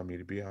toll on me,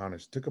 to be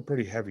honest. It took a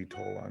pretty heavy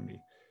toll on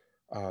me.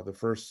 The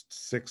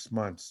first 6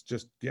 months,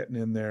 just getting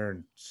in there,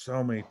 and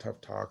so many tough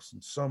talks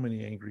and so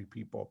many angry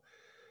people.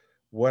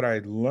 What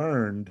I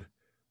learned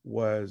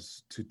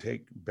was to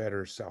take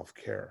better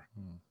self-care.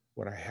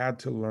 What I had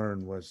to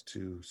learn was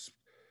to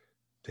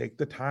take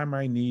the time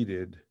I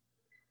needed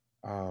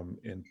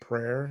in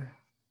prayer,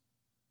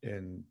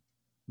 in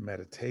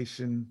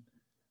meditation,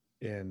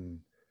 in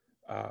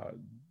uh,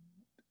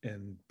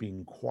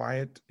 being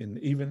quiet. And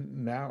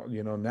even now,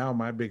 now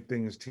my big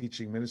thing is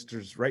teaching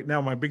ministers. Right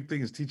now, my big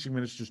thing is teaching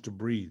ministers to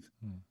breathe,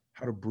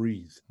 how to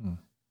breathe,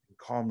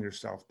 calm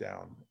yourself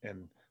down,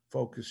 and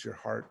focus your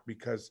heart,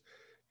 because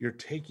you're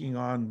taking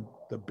on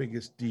the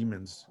biggest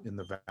demons in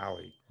the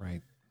valley.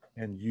 Right.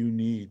 And you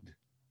need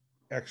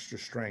extra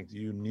strength.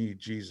 You need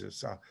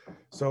Jesus.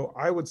 So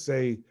I would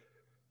say,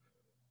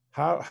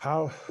 how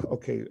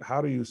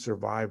do you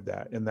survive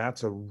that? And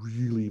that's a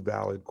really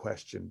valid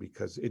question,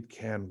 because it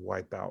can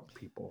wipe out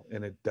people,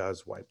 and it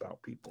does wipe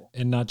out people.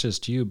 And not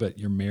just you, but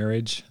your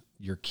marriage,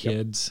 your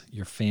kids,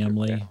 your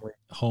family,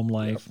 home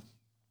life. Yep.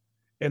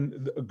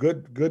 And a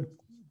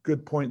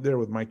good point there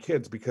with my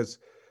kids, because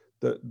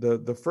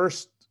the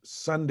first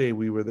Sunday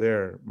we were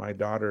there, my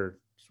daughter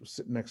was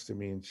sitting next to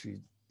me, and she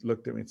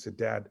looked at me and said,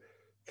 "Dad,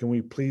 can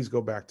we please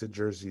go back to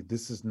Jersey?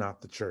 This is not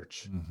the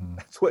church." Mm-hmm.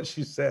 That's what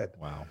she said.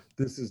 Wow.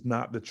 This is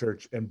not the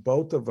church. And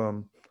both of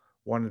them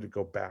wanted to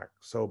go back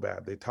so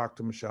bad. They talked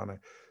to Michelle and I.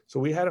 So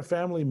we had a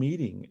family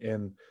meeting,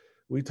 and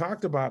we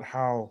talked about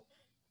how,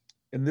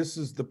 and this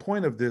is the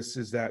point of this,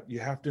 is that you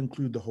have to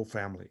include the whole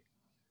family.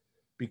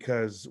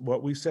 Because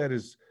what we said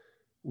is,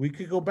 we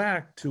could go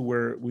back to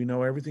where we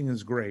know everything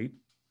is great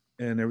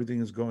and everything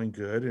is going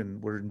good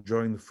and we're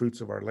enjoying the fruits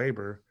of our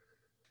labor,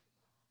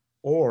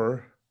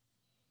 or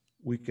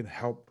we can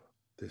help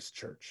this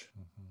church.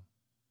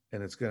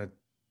 And it's going to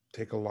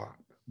take a lot,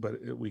 but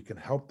we can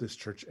help this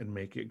church and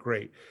make it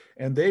great.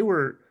 And they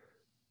were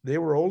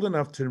old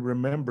enough to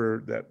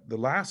remember that the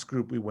last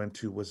group we went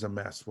to was a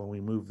mess when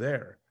we moved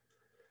there.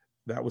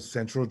 That was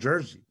Central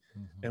Jersey.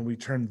 And we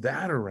turned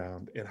that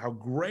around, and how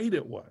great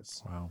it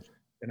was. Wow.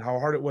 And how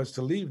hard it was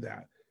to leave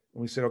that.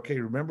 And we said, okay,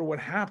 remember what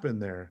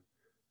happened there?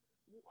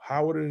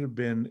 How would it have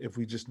been if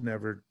we just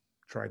never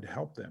tried to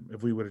help them,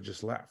 if we would have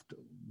just left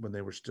when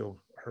they were still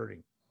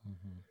hurting?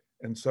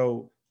 And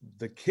so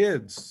the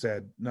kids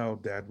said, "No,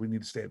 Dad, we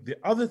need to stay." The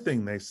other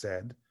thing they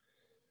said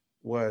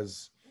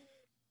was,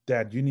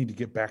 "Dad, you need to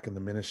get back in the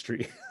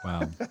ministry."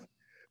 Wow.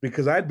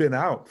 Because I'd been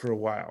out for a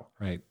while.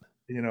 Right.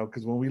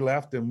 Because when we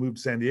left and moved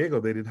to San Diego,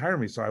 they didn't hire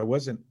me. So I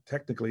wasn't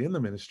technically in the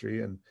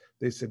ministry. And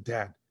they said,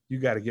 "Dad, you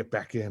got to get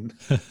back in."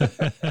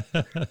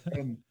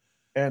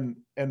 and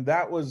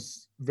that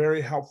was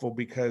very helpful,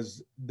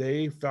 because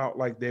they felt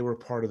like they were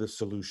part of the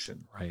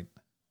solution. Right.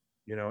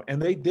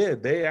 And they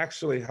did. They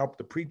actually helped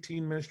the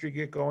preteen ministry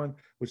get going,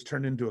 which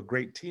turned into a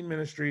great teen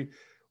ministry,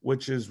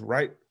 which is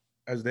right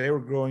as they were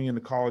growing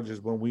into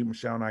colleges when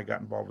Michelle and I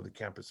got involved with the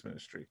campus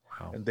ministry.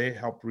 Wow. And they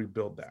helped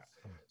rebuild that.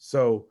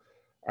 So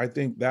I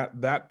think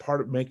that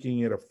part of making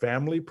it a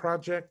family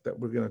project, that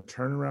we're going to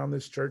turn around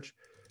this church.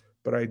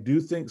 But I do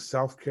think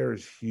self-care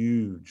is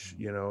huge,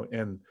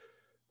 and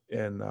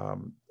I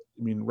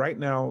mean, right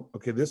now,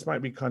 okay, this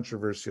might be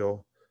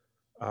controversial,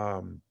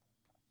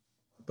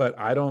 but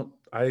I don't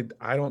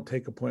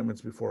take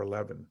appointments before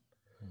 11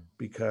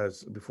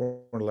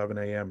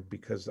 a.m.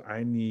 because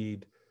I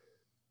need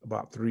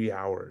about 3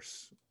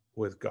 hours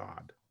with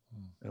God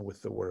and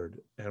with the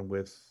Word and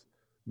with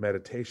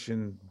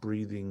meditation,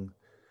 breathing,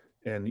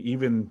 and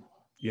even,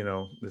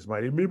 this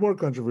might even be more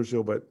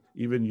controversial, but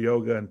even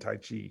yoga and Tai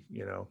Chi,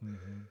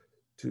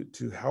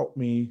 to help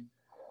me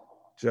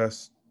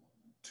just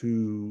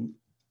to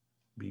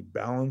be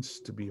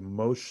balanced, to be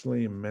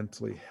emotionally and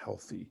mentally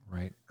healthy.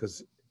 Right.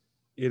 Because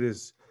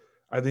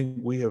I think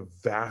we have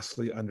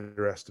vastly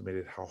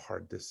underestimated how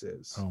hard this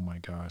is. Oh my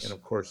gosh. And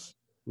of course,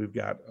 we've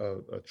got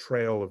a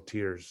trail of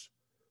tears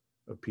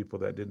of people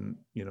that didn't,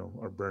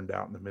 are burned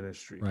out in the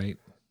ministry. Right.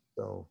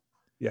 So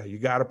yeah, you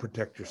got to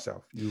protect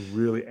yourself. You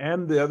really,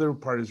 and the other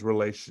part is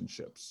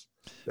relationships.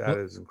 That Well,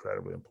 is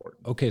incredibly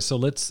important. okay, so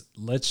let's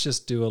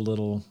just do a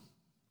little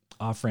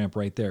off ramp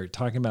right there.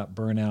 Talking about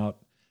burnout,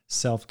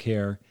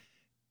 self-care.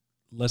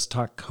 Let's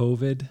talk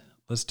COVID.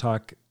 Let's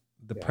talk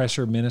the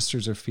pressure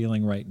ministers are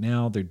feeling right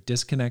now. They're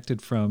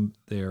disconnected from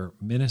their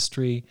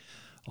ministry.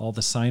 All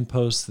the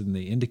signposts and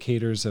the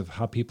indicators of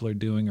how people are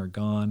doing are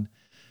gone.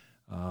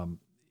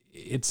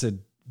 It's a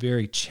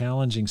very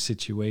challenging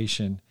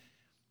situation.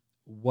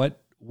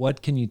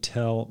 What can you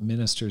tell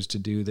ministers to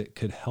do that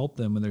could help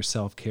them in their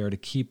self-care to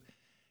keep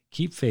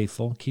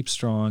faithful, keep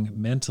strong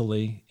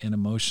mentally and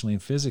emotionally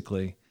and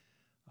physically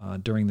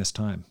during this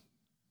time?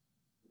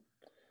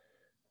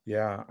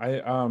 Yeah,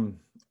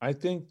 I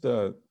think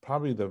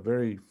probably the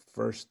very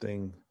first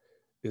thing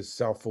is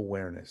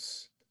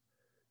self-awareness.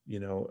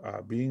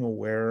 Being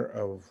aware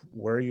of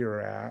where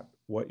you're at,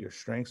 what your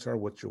strengths are,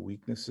 what your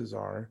weaknesses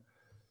are,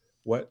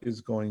 what is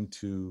going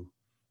to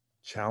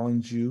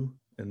challenge you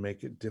and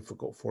make it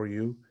difficult for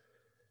you.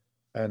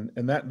 And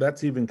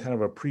that's even kind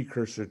of a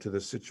precursor to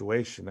the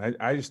situation.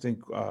 I just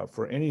think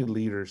for any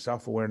leader,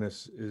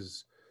 self-awareness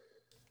is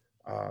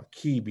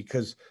key,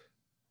 because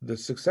the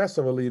success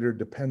of a leader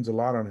depends a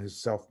lot on his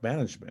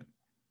self-management.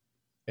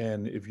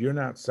 And if you're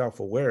not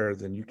self-aware,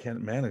 then you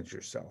can't manage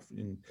yourself.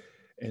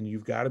 And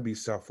you've got to be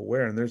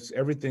self-aware. And there's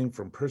everything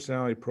from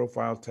personality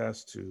profile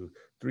tests to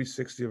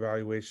 360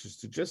 evaluations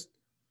to just,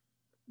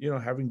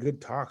 having good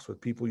talks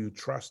with people you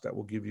trust that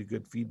will give you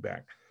good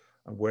feedback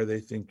on where they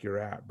think you're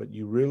at. But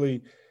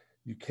you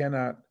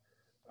cannot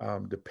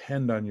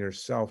depend on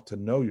yourself to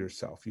know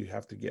yourself. You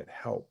have to get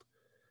help.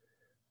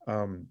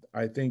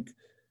 I think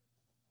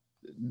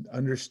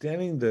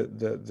understanding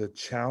the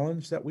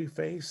challenge that we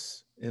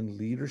face in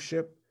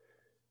leadership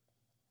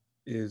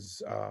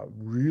is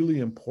really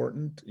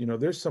important.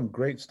 There's some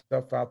great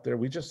stuff out there.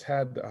 We just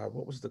had,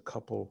 what was the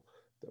couple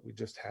that we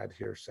just had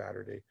here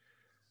Saturday?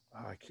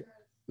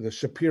 The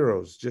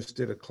Shapiros just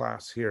did a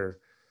class here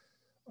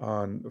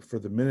for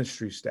the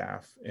ministry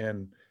staff.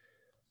 And,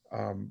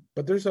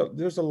 but there's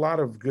a lot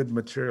of good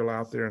material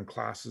out there and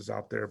classes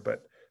out there,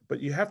 but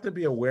you have to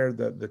be aware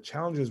that the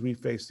challenges we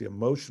face, the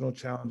emotional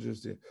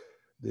challenges,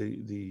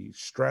 the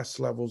stress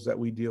levels that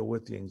we deal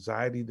with, the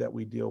anxiety that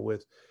we deal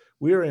with,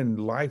 we're in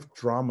life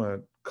drama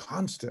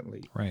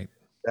constantly. Right.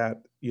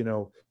 That,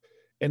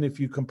 and if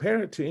you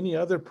compare it to any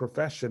other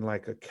profession,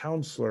 like a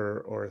counselor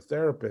or a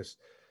therapist,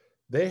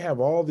 they have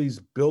all these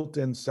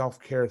built-in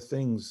self-care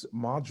things,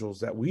 modules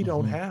that we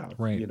don't have,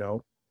 right.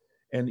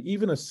 And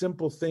even a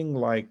simple thing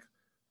like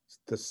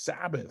the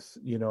Sabbath,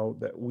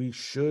 that we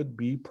should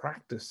be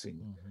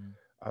practicing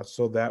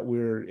so that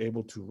we're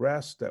able to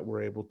rest, that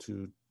we're able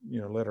to,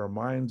 let our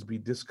minds be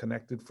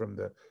disconnected from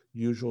the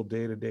usual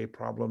day-to-day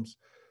problems.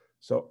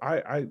 So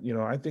I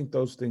think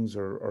those things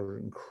are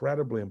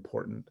incredibly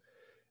important.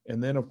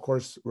 And then of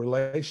course,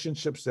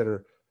 relationships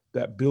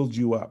that build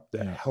you up,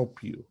 that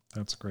help you.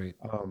 That's great.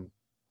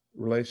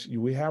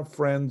 We have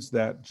friends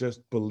that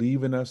just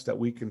believe in us, that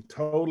we can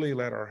totally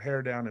let our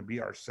hair down and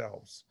be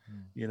ourselves,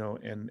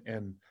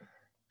 and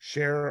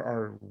share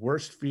our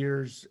worst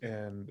fears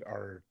and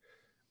our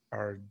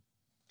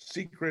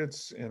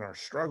secrets and our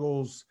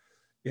struggles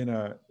in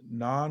a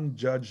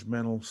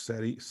non-judgmental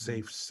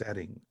safe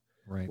setting,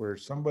 right, where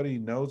somebody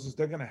knows us.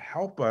 They're going to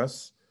help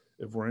us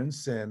if we're in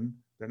sin.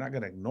 They're not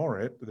going to ignore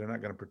it, but they're not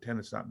going to pretend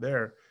it's not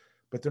there,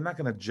 but they're not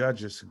going to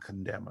judge us and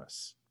condemn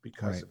us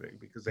because of it,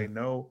 because they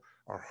know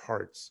our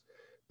hearts.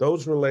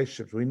 Those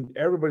relationships,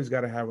 everybody's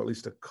got to have at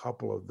least a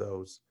couple of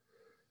those.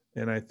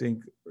 And I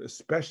think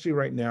especially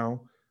right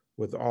now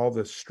with all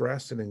the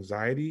stress and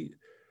anxiety,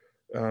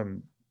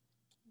 the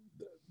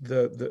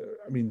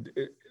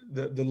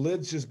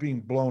lid's just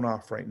being blown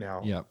off right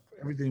now. Yeah.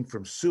 Everything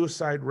from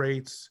suicide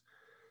rates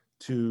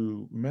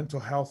to mental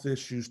health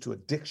issues to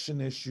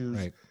addiction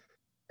issues,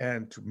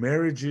 and to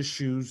marriage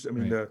issues. I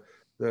mean,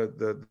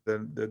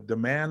 the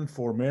demand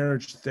for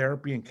marriage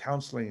therapy and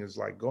counseling is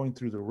like going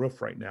through the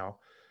roof right now.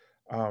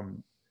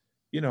 And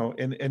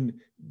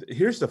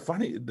here's the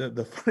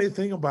funny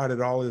thing about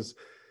it all is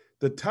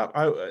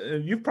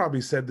you've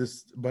probably said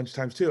this a bunch of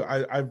times too.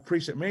 I've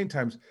preached it many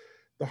times.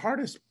 The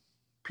hardest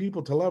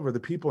people to love are the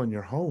people in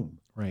your home.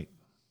 Right.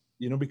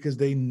 Because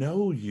they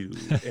know you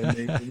and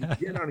they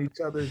get on each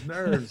other's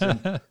nerves.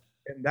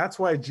 And that's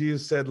why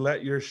Jesus said,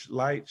 let your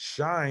light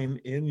shine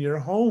in your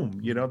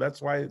home.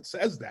 That's why it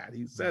says that.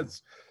 He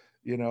says,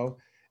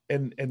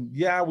 and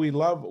yeah, we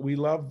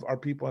love our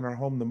people in our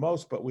home the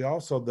most, but we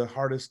also the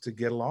hardest to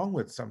get along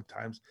with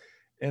sometimes.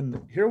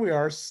 And here we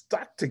are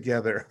stuck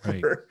together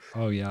for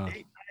 8,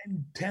 9,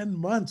 10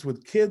 months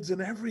with kids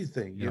and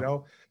everything,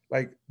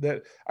 like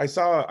that. I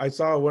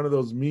saw one of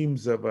those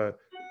memes of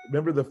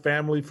remember the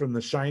family from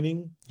The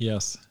Shining?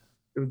 Yes.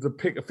 It was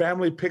a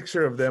family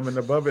picture of them, and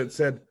above it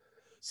said,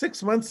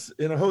 6 months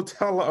in a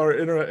hotel or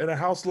in a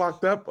house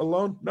locked up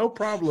alone, no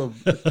problem.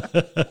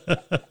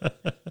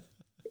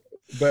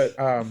 But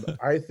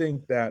I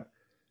think that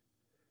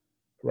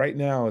right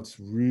now it's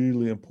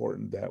really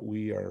important that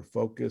we are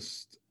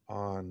focused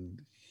on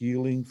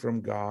healing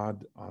from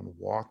God, on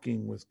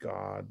walking with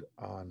God,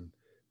 on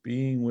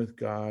being with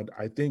God.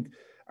 I think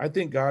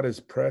God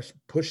is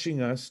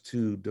pushing us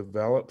to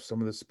develop some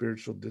of the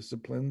spiritual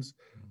disciplines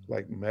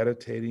like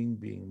meditating,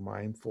 being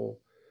mindful,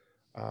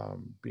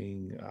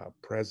 being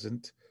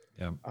present,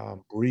 Yeah.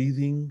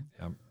 breathing,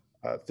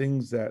 Yeah.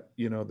 things that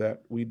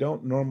that we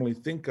don't normally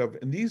think of.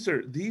 And these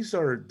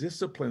are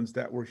disciplines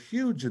that were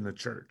huge in the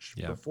church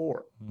Yeah.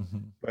 before,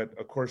 Hmm. but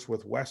of course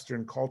with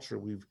Western culture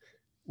we've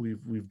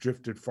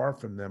drifted far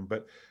from them.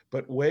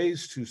 But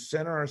ways to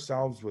center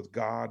ourselves with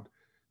God,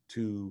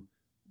 to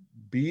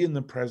be in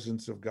the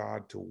presence of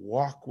God, to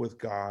walk with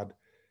God.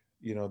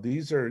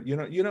 These are, you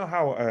know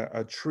how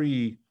a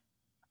tree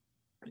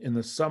in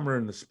the summer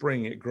and the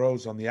spring, it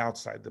grows on the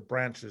outside, the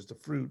branches, the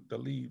fruit, the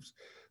leaves.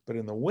 But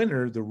in the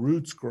winter, the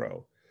roots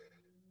grow.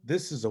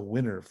 This is a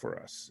winter for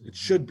us. It Hmm.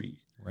 should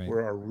be, Right.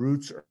 where our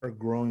roots are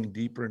growing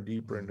deeper and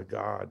deeper into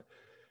God.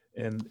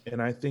 And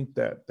I think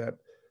that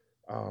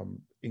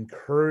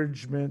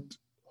encouragement,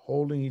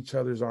 holding each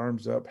other's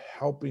arms up,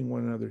 helping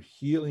one another,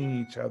 healing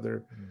each other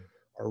Mm.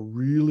 are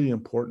really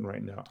important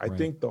right now. I Right.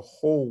 think the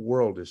whole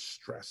world is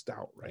stressed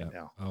out right Yeah.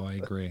 now. Oh, I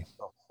agree.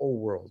 The whole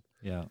world.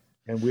 Yeah.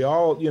 And we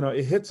all,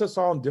 it hits us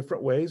all in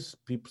different ways.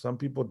 Some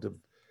people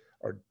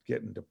are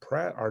getting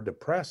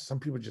depressed. Some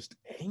people just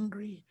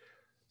angry.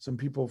 Some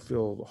people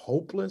feel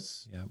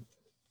hopeless. Yeah.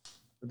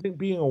 I think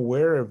being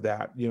aware of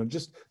that,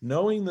 just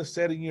knowing the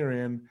setting you're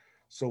in.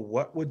 So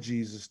what would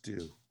Jesus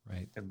do?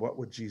 Right. And what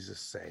would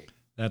Jesus say?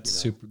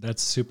 That's You know? super.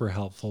 That's super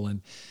helpful.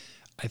 And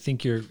I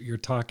think you're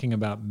talking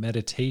about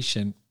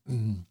meditation.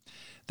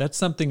 That's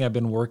something I've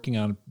been working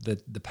on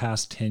the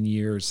past 10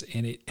 years,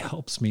 and it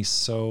helps me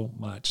so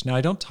much. Now,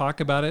 I don't talk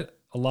about it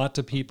a lot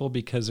to people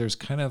because there's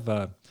kind of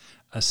a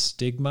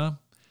stigma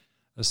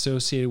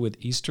associated with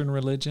Eastern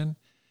religion,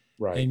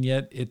 Right. and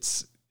yet it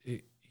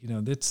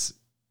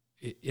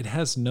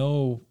has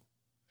no,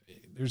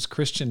 there's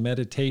Christian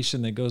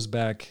meditation that goes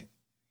back,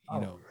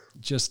 Oh,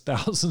 just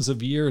thousands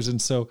of years.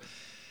 And so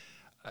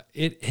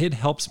it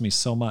helps me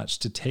so much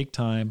to take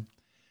time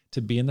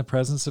to be in the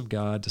presence of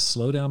God, to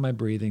slow down my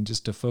breathing,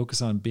 just to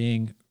focus on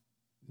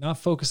not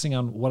focusing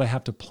on what I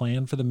have to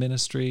plan for the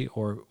ministry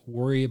or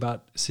worry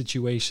about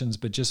situations,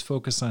 but just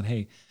focus on,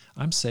 hey,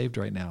 I'm saved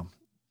right now.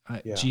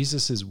 yeah.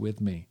 Jesus is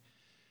with me.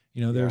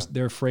 Yeah.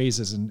 There are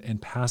phrases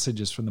and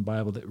passages from the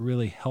Bible that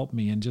really help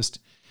me, and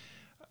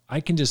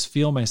I can just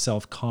feel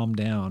myself calm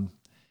down.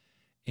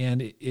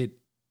 And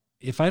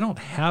if I don't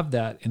have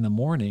that in the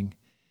morning,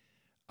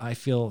 I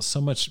feel so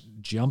much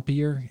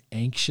jumpier,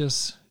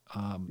 anxious.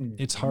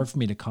 It's Mhm. hard for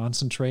me to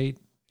concentrate,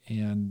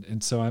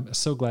 and so I'm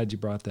so glad you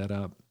brought that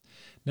up.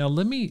 Now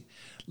let me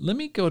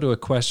go to a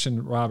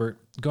question, Robert.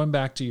 Going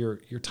back to your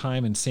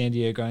time in San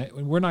Diego,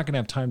 we're not going to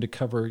have time to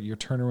cover your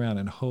turnaround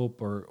in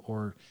Hope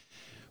or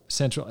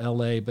Central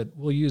LA, but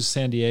we'll use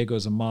San Diego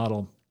as a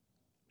model,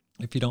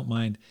 if you don't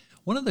mind.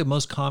 One of the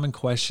most common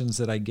questions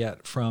that I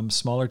get from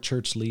smaller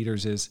church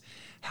leaders is,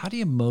 how do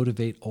you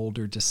motivate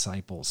older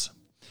disciples?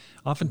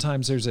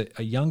 Oftentimes there's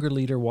a younger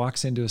leader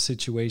walks into a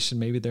situation,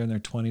 maybe they're in their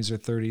 20s or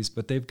 30s,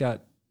 but they've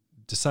got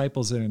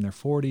disciples that are in their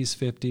 40s,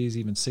 50s,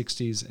 even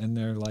 60s, and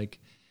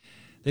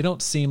they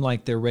don't seem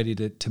like they're ready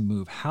to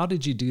move. How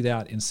did you do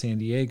that in San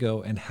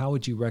Diego, and how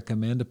would you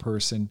recommend a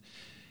person,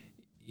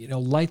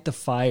 light the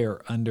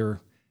fire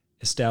under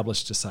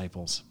established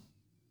disciples?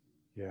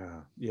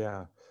 Yeah.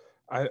 Yeah.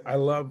 I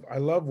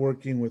love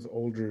working with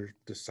older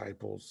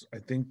disciples. I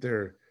think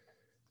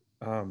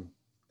um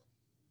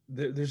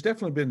there's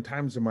definitely been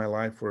times in my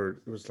life where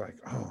it was like,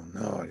 oh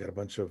no, I got a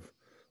bunch of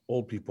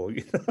old people,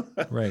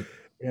 Right.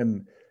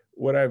 And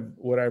what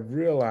I've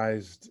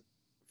realized,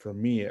 for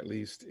me at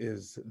least,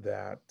 is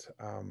that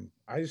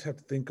I just have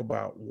to think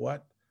about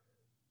what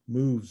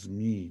moves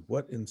me,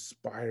 what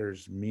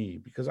inspires me,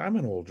 because I'm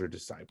an older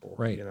disciple,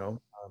 Right.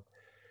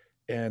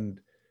 and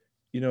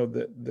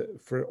the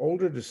for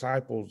older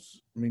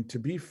disciples, I mean, to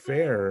be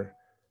fair,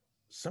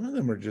 some of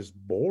them are just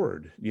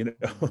bored. I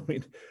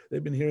mean,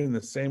 they've been hearing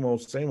the same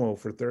old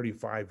for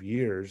 35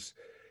 years.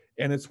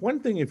 And it's one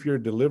thing if you're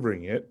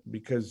delivering it,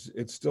 because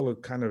it's still a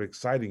kind of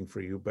exciting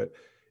for you. But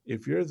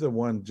if you're the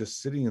one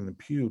just sitting in the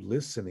pew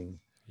listening,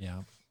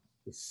 Yeah.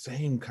 the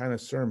same kind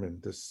of sermon,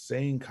 the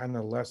same kind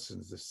of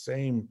lessons, the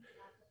same,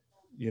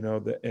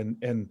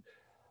 and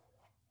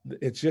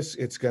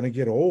it's going to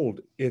get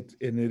old. It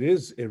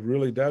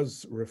really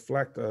does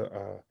reflect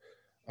a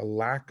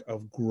lack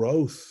of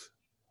growth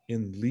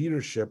in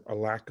leadership, a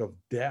lack of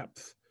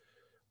depth.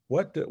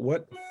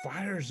 What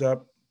fires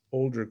up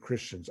older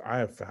Christians, I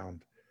have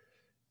found,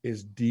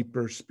 is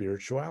deeper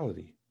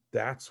spirituality.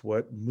 That's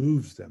what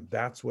moves them.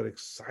 That's what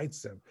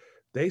excites them.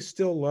 They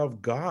still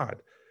love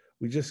God.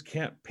 We just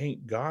can't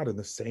paint God in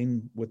the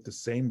same with the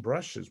same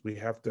brushes. We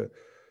have to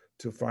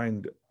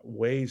find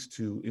ways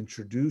to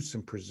introduce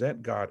and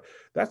present God.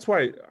 That's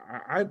why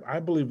I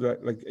believe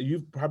that, like,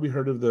 you've probably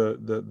heard of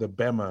the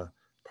Bema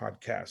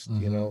podcast.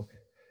 Mm-hmm.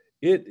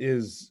 It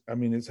is, I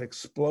mean, it's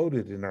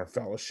exploded in our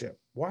fellowship.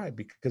 Why?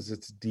 Because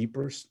it's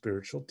deeper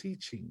spiritual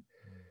teaching.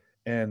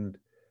 And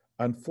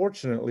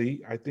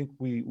unfortunately, I think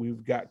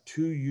we've got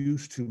too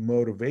used to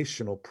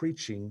motivational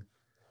preaching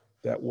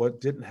that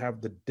what didn't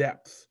have the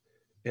depth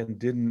and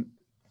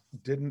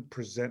didn't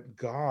present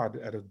God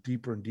at a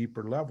deeper and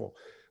deeper level.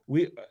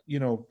 We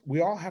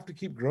all have to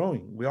keep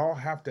growing. We all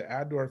have to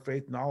add to our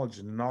faith knowledge,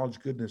 and knowledge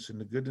goodness, and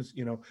the goodness,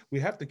 we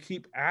have to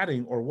keep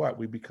adding, or what?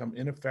 We become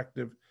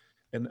ineffective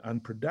and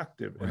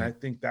unproductive. Right. And I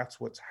think that's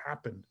what's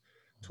happened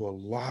to a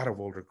lot of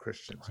older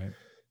Christians. Right.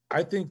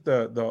 I think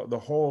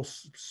the whole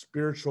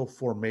spiritual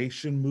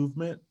formation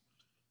movement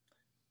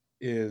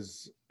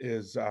is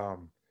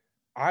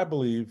I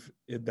believe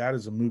that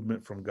is a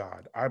movement from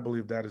God. I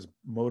believe that is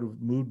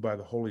moved by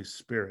the Holy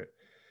Spirit.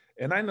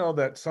 And I know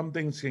that some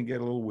things can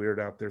get a little weird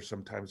out there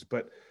sometimes,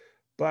 but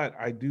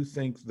I do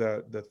think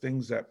the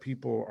things that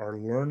people are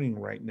learning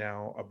right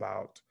now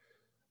about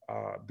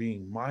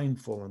being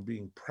mindful and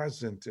being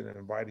present and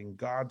inviting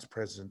God's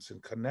presence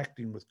and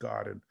connecting with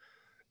God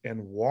and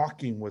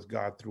walking with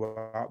God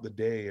throughout the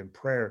day in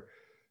prayer,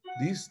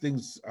 these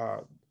things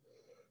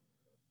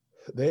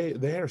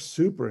they are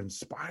super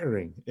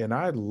inspiring. And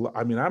I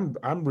mean,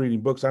 I'm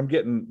reading books. I'm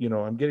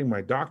getting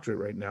my doctorate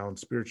right now in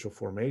spiritual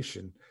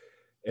formation,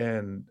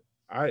 and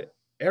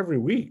every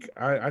week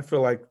I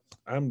feel like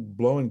I'm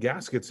blowing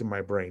gaskets in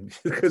my brain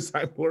because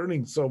I'm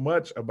learning so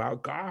much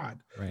about God,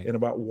 Right. and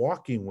about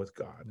walking with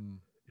God, and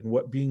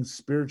what being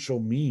spiritual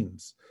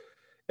means.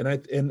 And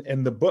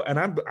the book, and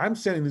I'm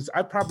sending this.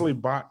 I probably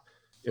bought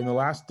in the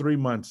last 3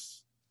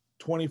 months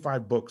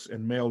 25 books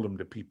and mailed them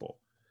to people,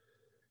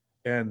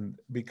 and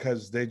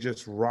because they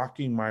just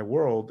rocking my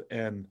world,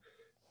 and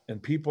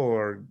people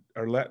are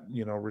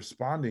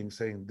responding,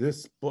 saying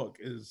this book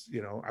is,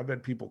 I've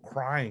had people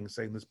crying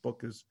saying this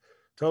book is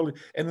totally,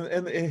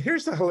 and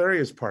here's the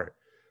hilarious part.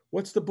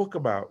 What's the book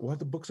about? Well,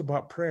 the book's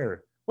about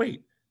prayer.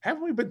 Wait,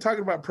 haven't we been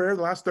talking about prayer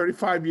the last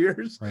 35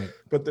 years? Right.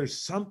 But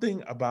there's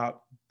something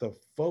about the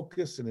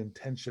focus and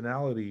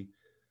intentionality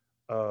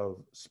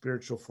of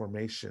spiritual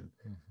formation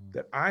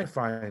that I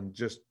find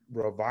just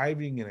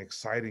reviving and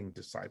exciting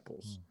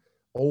disciples,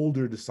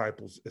 older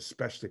disciples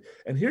especially.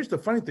 And here's the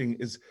funny thing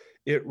is,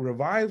 it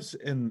revives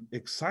and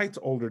excites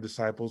older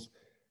disciples,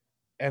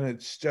 and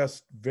it's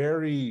just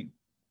very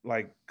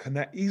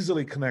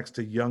easily connects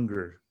to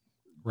younger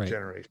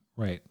generation.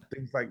 Right.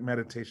 Things like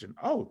meditation.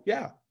 Oh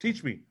yeah,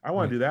 teach me. I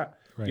want to do that.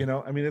 Right.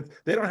 I mean,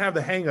 they don't have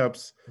the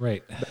hangups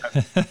right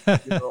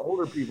that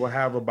older people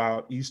have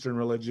about Eastern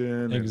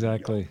religion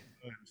exactly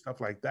and stuff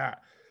like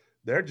that.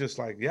 They're just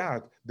like, yeah,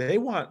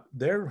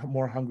 they're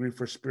more hungry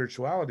for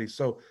spirituality.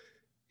 So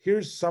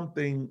here's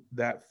something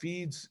that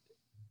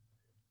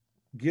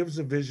gives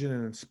a vision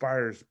and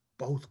inspires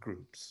both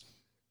groups,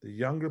 the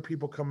younger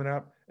people coming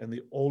up and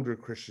the older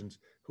Christians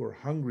who are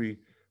hungry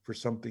for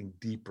something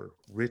deeper,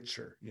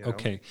 richer.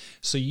 Okay.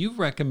 So you've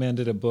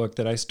recommended a book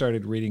that I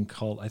started reading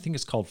I think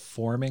it's called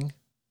Forming.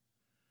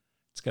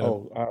 It's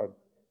got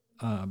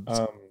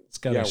it's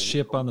got a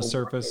ship on the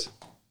surface.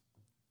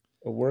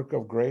 A work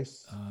of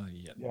grace.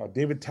 Yeah.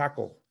 David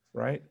Tackle,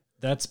 right?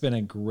 That's been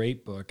a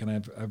great book, and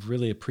I've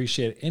really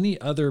appreciated it.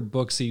 Any other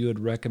books that you would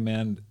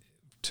recommend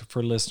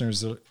for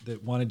listeners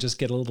that want to just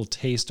get a little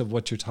taste of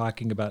what you're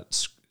talking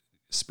about,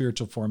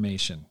 spiritual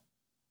formation?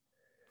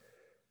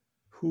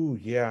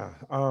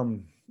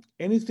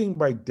 Anything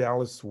by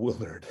Dallas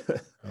Willard.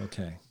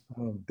 Okay.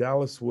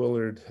 Dallas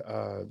Willard,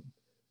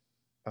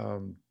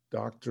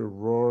 Dr.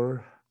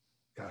 Rohr.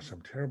 Gosh,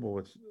 I'm terrible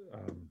with.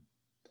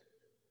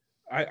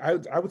 I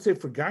would say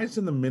for guys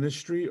in the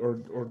ministry,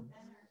 or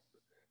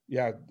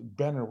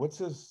Benner. What's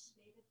his?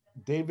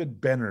 David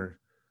Benner.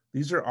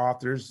 These are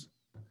authors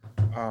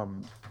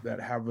that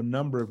have a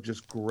number of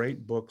just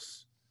great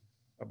books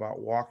about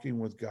walking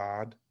with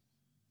God.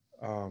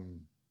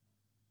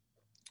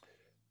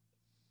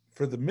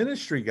 For the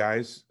ministry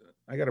guys,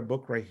 I got a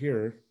book right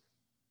here.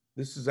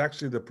 This is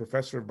actually the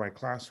professor of my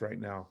class right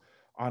now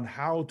on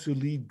how to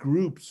lead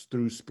groups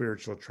through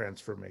spiritual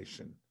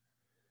transformation.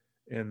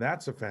 And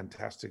that's a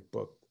fantastic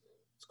book.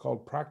 It's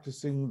called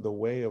Practicing the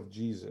Way of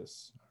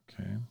Jesus.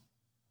 Okay.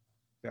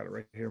 Got it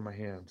right here in my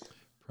hands.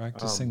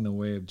 Practicing the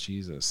Way of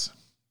Jesus.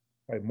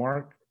 By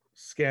Mark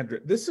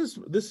Scandrett. This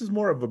is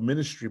more of a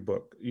ministry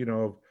book,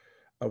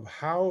 of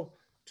how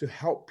to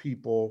help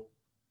people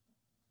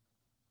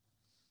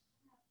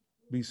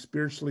be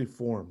spiritually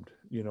formed,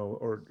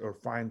 or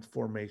find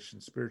formation,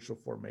 spiritual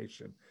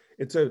formation.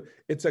 It's a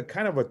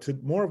kind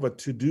of more of a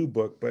to-do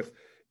book, but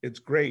it's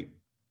great.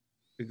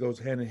 It goes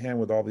hand in hand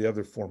with all the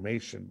other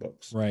formation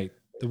books. Right.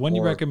 The one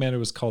you recommended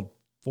was called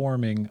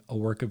Forming, a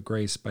Work of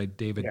Grace by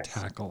David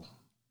Tackle.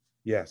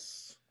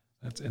 Yes.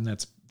 That's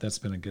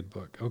been a good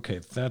book. Okay.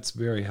 That's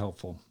very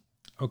helpful.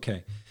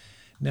 Okay.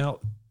 Now,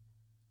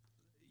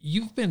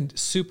 you've been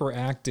super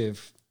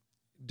active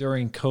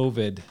during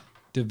COVID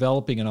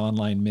developing an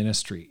online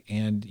ministry,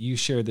 and you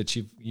shared that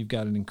you've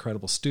got an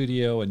incredible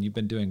studio and you've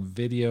been doing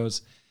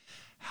videos.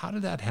 How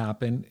did that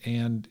happen?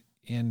 And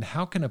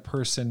how can a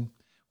person,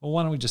 well,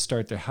 why don't we just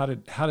start there? How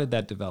did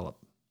that develop?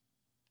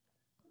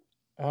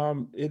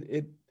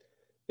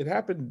 It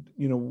happened,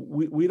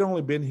 we'd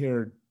only been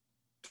here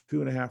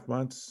 2.5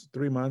 months,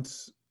 3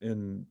 months,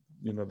 and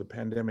the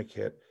pandemic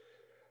hit.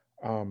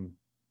 Um,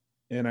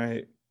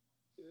 and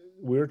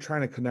we were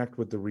trying to connect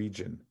with the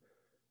region.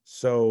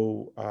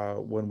 So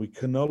when we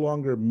could no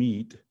longer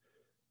meet,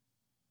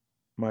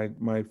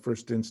 my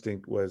first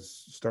instinct was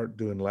start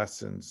doing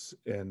lessons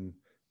and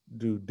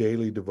do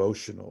daily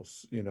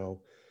devotionals,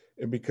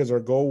 and because our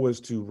goal was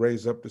to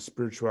raise up the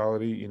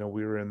spirituality,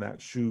 we were in that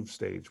shuv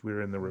stage, we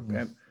were in the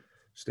repent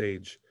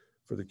stage,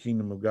 for the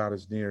kingdom of God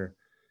is near.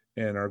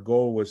 And our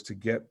goal was to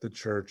get the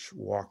church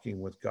walking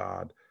with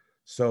God.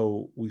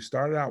 So we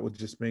started out with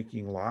just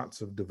making lots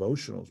of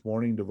devotionals,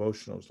 morning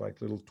devotionals,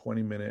 like little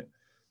 20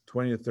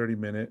 to 30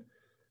 minute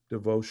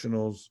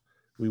devotionals.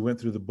 We went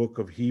through the book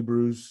of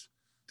Hebrews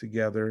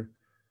together.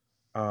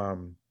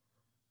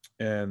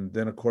 And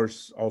then, of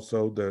course,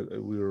 also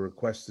we were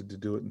requested to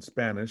do it in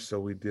Spanish, so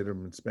we did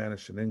them in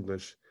Spanish and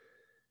English.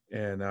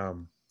 And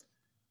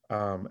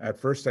at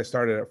first, I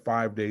started at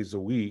 5 days a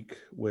week,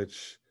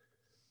 which,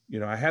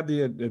 I had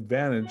the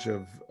advantage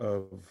of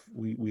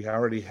we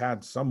already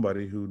had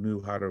somebody who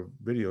knew how to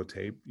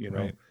videotape,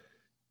 Right.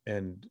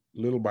 and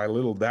little by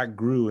little that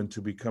grew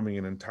into becoming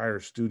an entire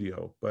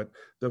studio. But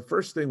the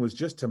first thing was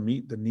just to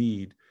meet the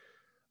need,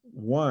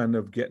 one,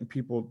 of getting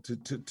people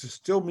to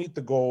still meet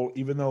the goal,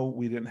 even though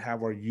we didn't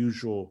have our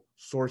usual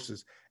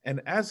sources. And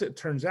as it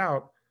turns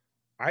out,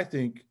 I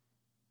think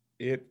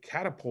it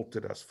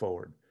catapulted us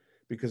forward,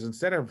 because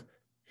instead of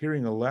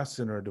hearing a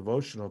lesson or a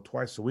devotional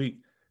twice a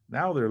week,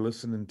 now they're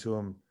listening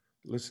to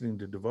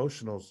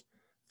devotionals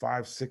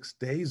 5-6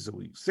 days a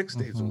week, 6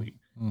 days a week.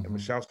 And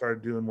Michelle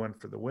started doing one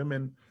for the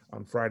women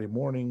on Friday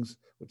mornings,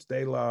 which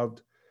they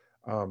loved.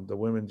 The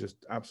women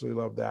just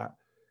absolutely loved that.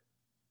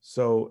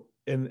 So,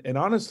 and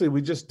honestly,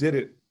 we just did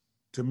it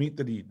to meet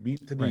the need,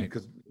 Right.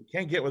 because we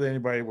can't get with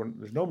anybody when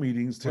there's no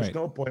meetings, there's Right.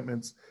 no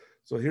appointments.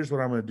 So here's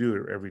what I'm going to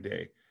do every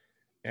day.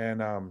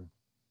 And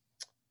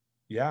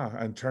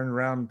and turn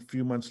around a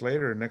few months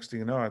later, next thing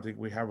you know, I think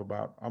we have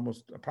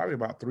probably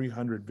about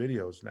 300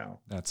 videos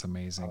now. That's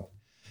amazing.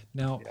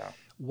 Now, Yeah.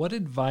 what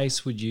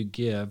advice would you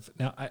give?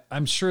 Now,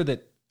 I'm sure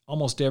that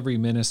almost every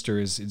minister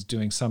is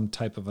doing some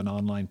type of an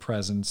online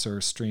presence or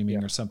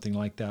streaming or something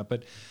like that.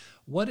 But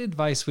what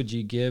advice would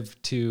you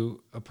give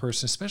to a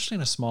person, especially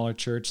in a smaller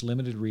church,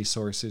 limited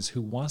resources,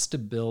 who wants to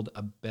build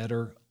a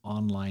better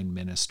online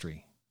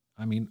ministry?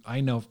 I mean,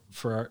 I know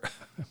for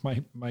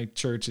my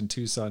church in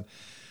Tucson,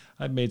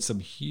 I've made some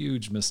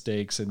huge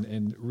mistakes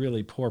and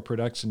really poor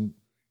production,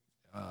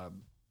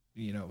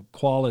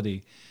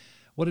 quality.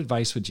 What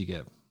advice would you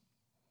give?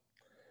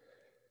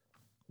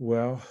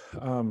 Well,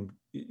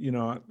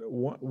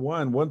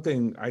 one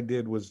thing I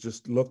did was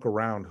just look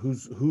around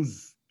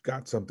who's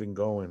got something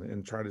going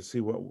and try to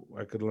see what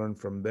I could learn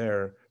from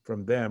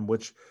them,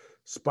 which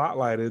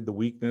spotlighted the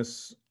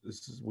weakness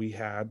we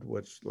had,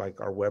 which,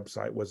 like, our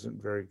website wasn't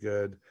very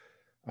good.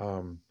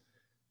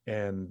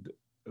 And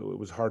it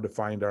was hard to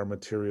find our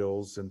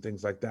materials and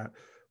things like that.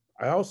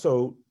 I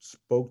also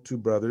spoke to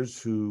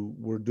brothers who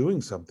were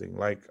doing something,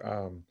 like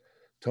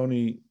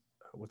Tony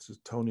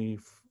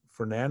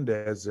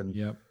Fernandez in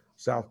Yep.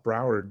 South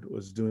Broward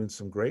was doing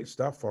some great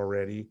stuff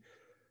already.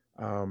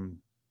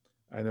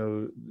 I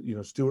know,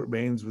 Stuart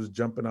Baines was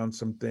jumping on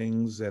some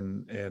things,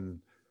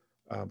 and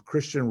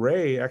Christian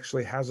Ray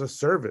actually has a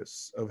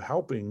service of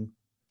helping.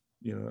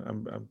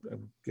 I'm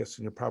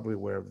guessing you're probably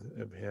aware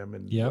of him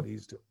and what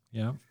he's doing.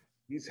 Yeah.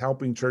 He's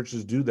helping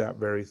churches do that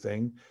very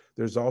thing.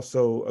 There's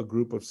also a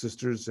group of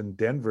sisters in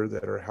Denver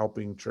that are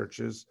helping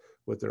churches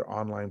with their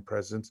online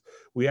presence.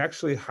 We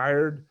actually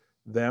hired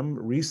them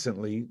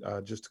recently,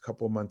 just a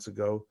couple of months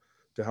ago,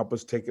 to help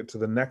us take it to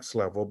the next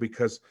level,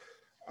 because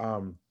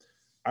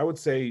I would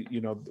say,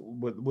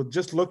 with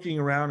just looking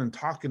around and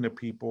talking to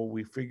people,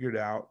 we figured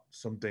out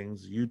some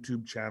things.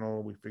 YouTube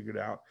channel, we figured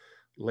out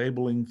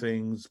labeling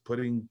things,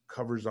 putting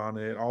covers on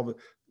it, a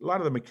lot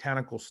of the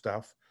mechanical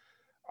stuff.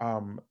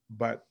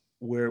 But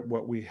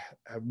what we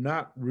have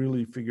not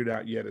really figured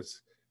out yet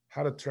is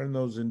how to turn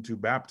those into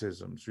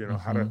baptisms,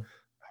 how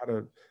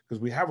to, because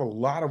we have a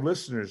lot of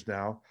listeners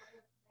now,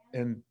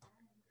 and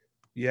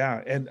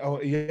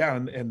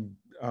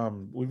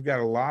we've got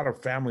a lot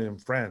of family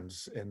and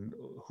friends and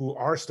who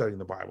are studying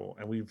the Bible,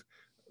 and we've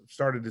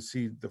started to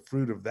see the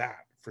fruit of that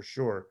for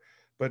sure.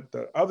 But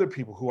the other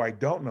people who I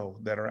don't know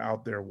that are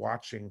out there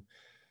watching,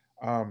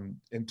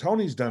 and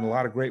Tony's done a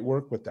lot of great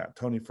work with that,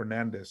 Tony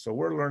Fernandez. So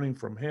we're learning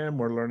from him.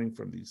 We're learning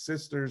from these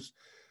sisters.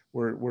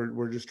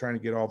 We're just trying to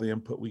get all the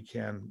input we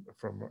can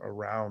from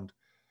around.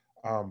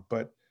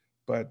 But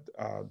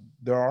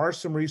there are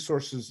some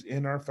resources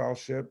in our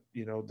fellowship.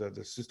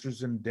 The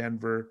sisters in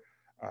Denver.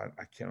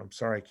 I'm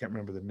sorry, I can't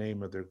remember the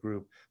name of their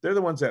group. They're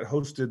the ones that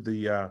hosted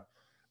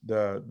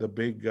the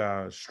big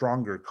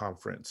Stronger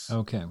conference.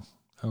 Okay.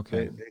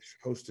 They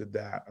hosted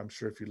that. I'm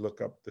sure if you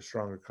look up the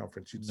Stronger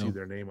conference, you'd see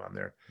their name on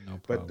there. No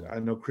problem. But I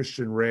know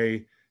Christian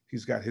Ray,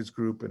 he's got his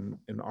group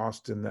in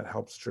Austin that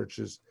helps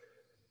churches.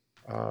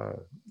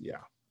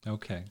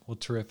 Okay. Well,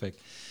 terrific.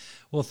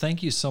 Well,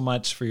 thank you so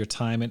much for your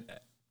time. And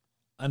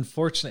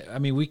unfortunately, I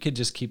mean, we could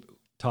just keep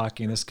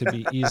talking. This could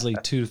be easily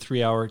 2 to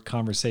 3 hour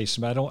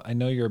conversation, but I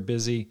know you're a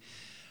busy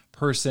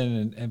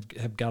person and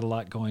have got a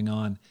lot going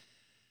on.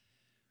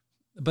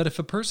 But if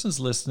a person's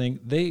listening,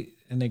 they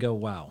go,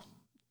 wow,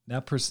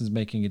 that person's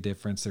making a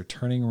difference. They're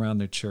turning around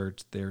their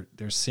church.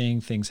 They're seeing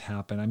things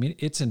happen. I mean,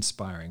 it's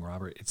inspiring,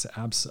 Robert.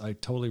 I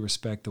totally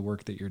respect the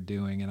work that you're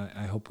doing, and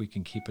I hope we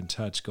can keep in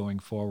touch going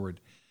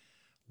forward.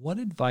 What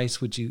advice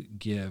would you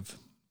give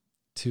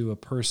to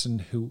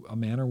a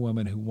man or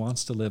woman who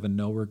wants to live a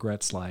no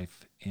regrets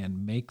life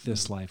and make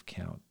this life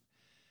count?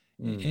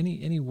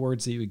 Any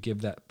words that you would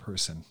give that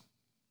person?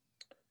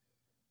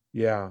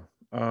 Yeah.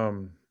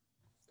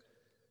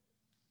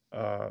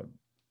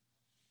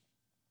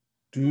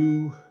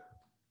 Do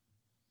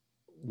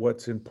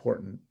what's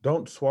important.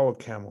 Don't swallow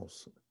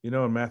camels.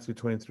 In Matthew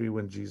 23,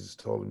 when Jesus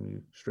told him,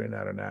 you strain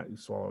out a gnat, you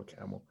swallow a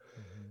camel.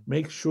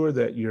 Make sure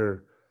that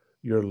your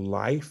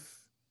life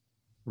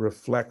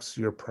reflects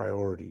your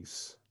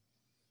priorities.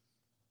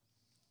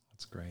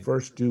 That's great.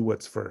 First, do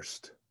what's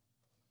first.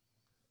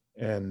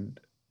 And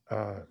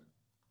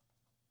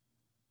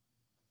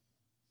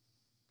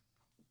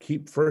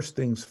keep first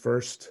things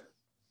first.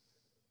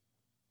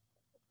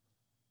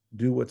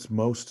 Do what's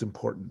most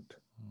important.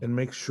 And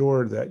make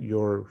sure that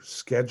your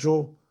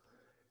schedule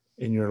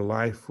in your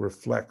life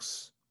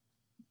reflects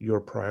your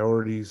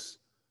priorities,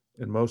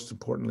 and most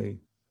importantly,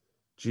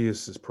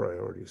 Jesus'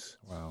 priorities.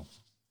 Wow.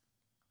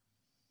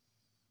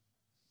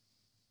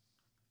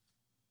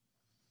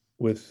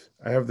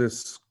 I have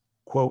this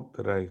quote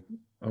that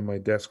on my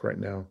desk right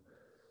now.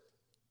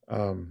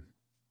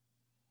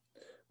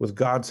 With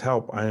God's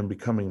help, I am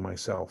becoming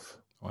myself.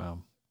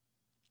 Wow.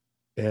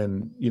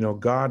 And,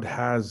 God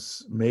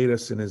has made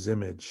us in his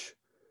image,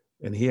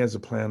 and he has a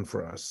plan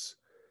for us.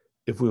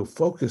 If we'll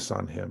focus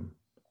on him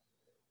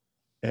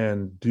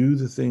and do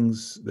the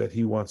things that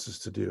he wants us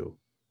to do,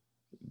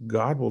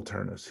 God will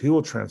turn us. He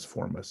will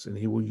transform us, and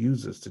he will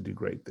use us to do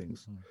great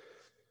things.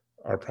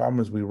 Our problem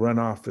is we run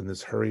off in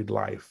this hurried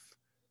life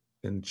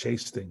and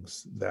chase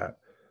things that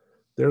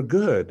they're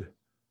good,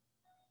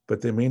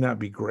 but they may not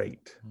be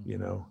great,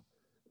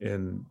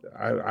 And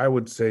I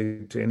would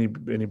say to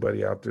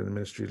anybody out there in the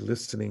ministry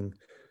listening,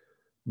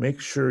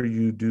 make sure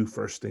you do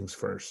first things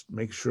first.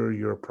 Make sure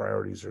your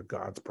priorities are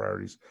God's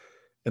priorities,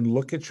 and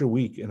look at your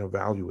week and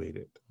evaluate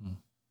it.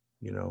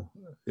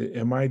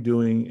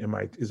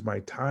 Is my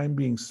time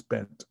being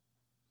spent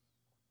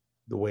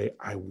the way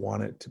I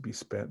want it to be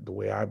spent, the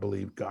way I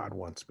believe God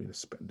wants me to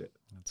spend it?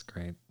 That's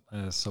great.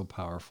 That is so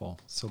powerful.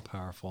 So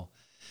powerful.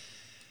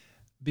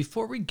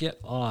 Before we get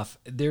off,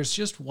 there's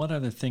just one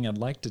other thing I'd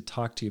like to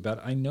talk to you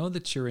about. I know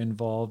that you're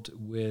involved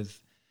with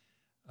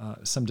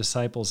some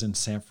disciples in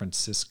San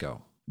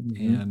Francisco,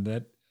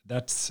 and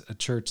that's a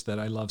church that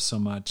I love so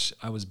much.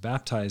 I was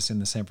baptized in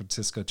the San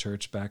Francisco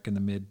church back in the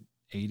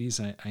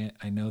mid-'80s.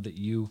 I know that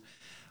you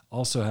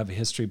also have a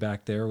history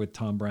back there with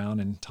Tom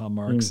Brown and Tom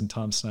Marks and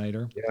Tom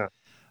Snyder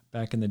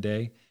back in the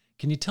day.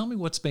 Can you tell me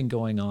what's been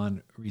going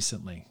on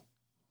recently?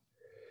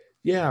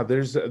 Yeah,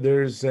 there's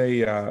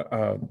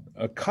a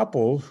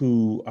couple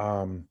who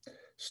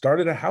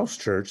started a house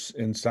church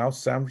in South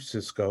San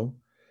Francisco,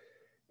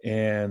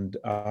 and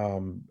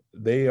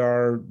they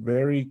are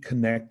very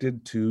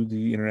connected to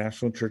the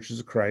International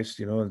Churches of Christ.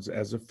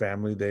 As a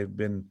family, they've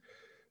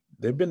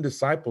been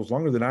disciples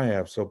longer than I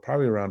have, so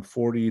probably around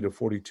 40 to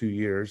 42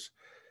 years,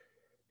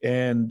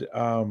 and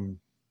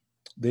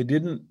they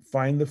didn't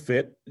find the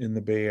fit in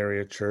the Bay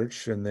Area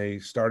church, and they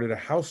started a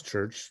house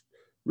church,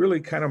 really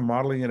kind of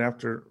modeling it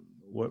after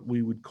what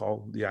we would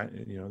call the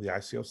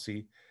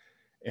ICLC,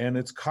 and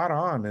it's caught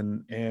on,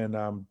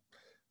 and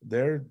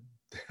they're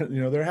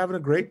they're having a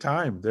great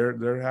time.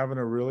 They're having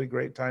a really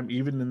great time,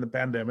 even in the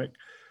pandemic.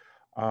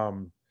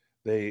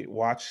 They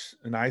watch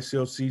an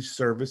ICLC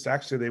service.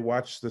 Actually, they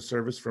watch the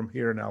service from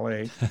here in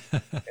LA,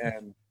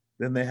 and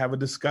then they have a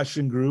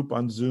discussion group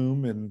on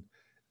Zoom,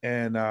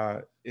 and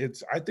I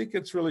think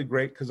it's really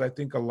great, because I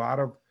think a lot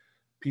of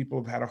people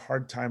have had a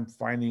hard time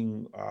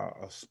finding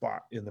a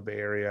spot in the Bay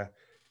Area,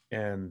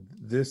 and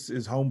this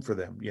is home for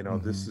them.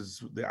 This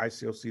is the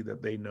ICLC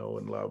that they know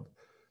and love,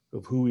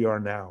 of who we are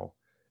now.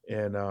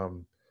 And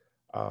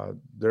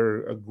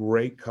they're a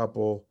great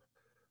couple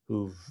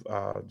who've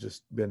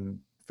just been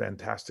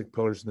fantastic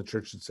pillars in the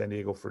church in San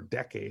Diego for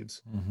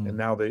decades. And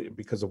now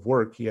because of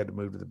work, he had to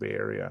move to the Bay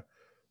Area.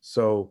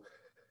 So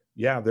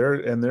yeah,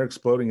 they're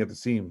exploding at the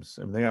seams,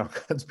 and they have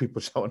all kinds of people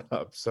showing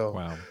up. So,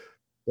 wow.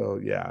 So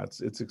yeah,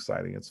 it's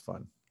exciting. It's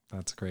fun.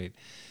 That's great.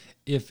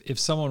 If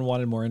someone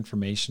wanted more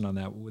information on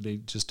that, would they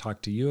just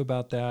talk to you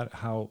about that?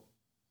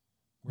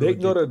 They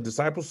can go to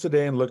Disciples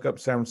Today and look up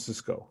San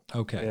Francisco.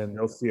 Okay. And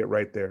they'll see it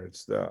right there.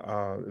 It's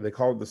they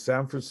call it the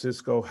San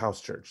Francisco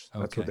House Church.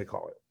 That's what they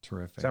call it.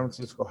 Terrific. San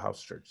Francisco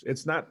House Church.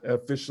 It's not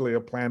officially a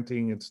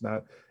planting.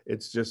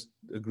 It's just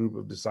a group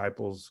of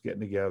disciples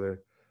getting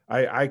together.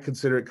 I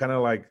consider it kind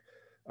of like,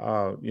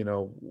 how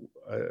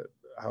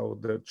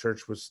the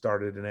church was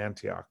started in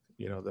Antioch.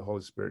 The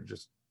Holy Spirit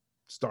just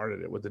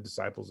started it with the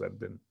disciples that had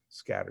been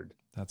scattered.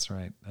 That's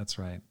right.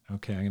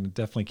 Okay. I'm going to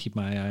definitely keep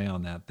my eye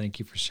on that. Thank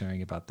you for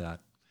sharing about that.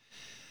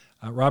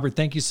 Robert,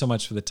 thank you so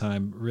much for the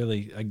time.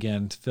 Really,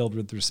 again, filled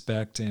with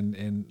respect,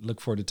 and look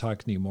forward to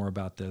talking to you more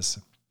about this.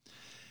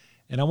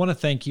 And I want to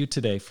thank you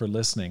today for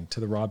listening to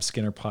the Rob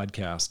Skinner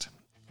podcast.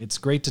 It's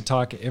great to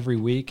talk every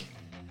week,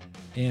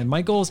 and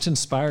my goal is to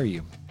inspire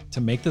you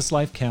to make this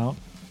life count,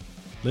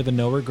 live a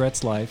no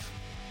regrets life,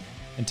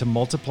 and to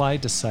multiply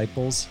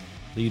disciples,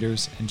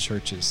 leaders, and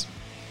churches.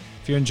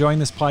 If you're enjoying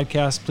this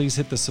podcast, please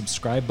hit the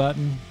subscribe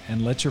button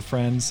and let your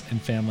friends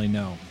and family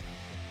know.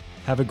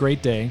 Have a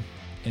great day,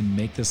 and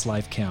make this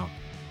life count.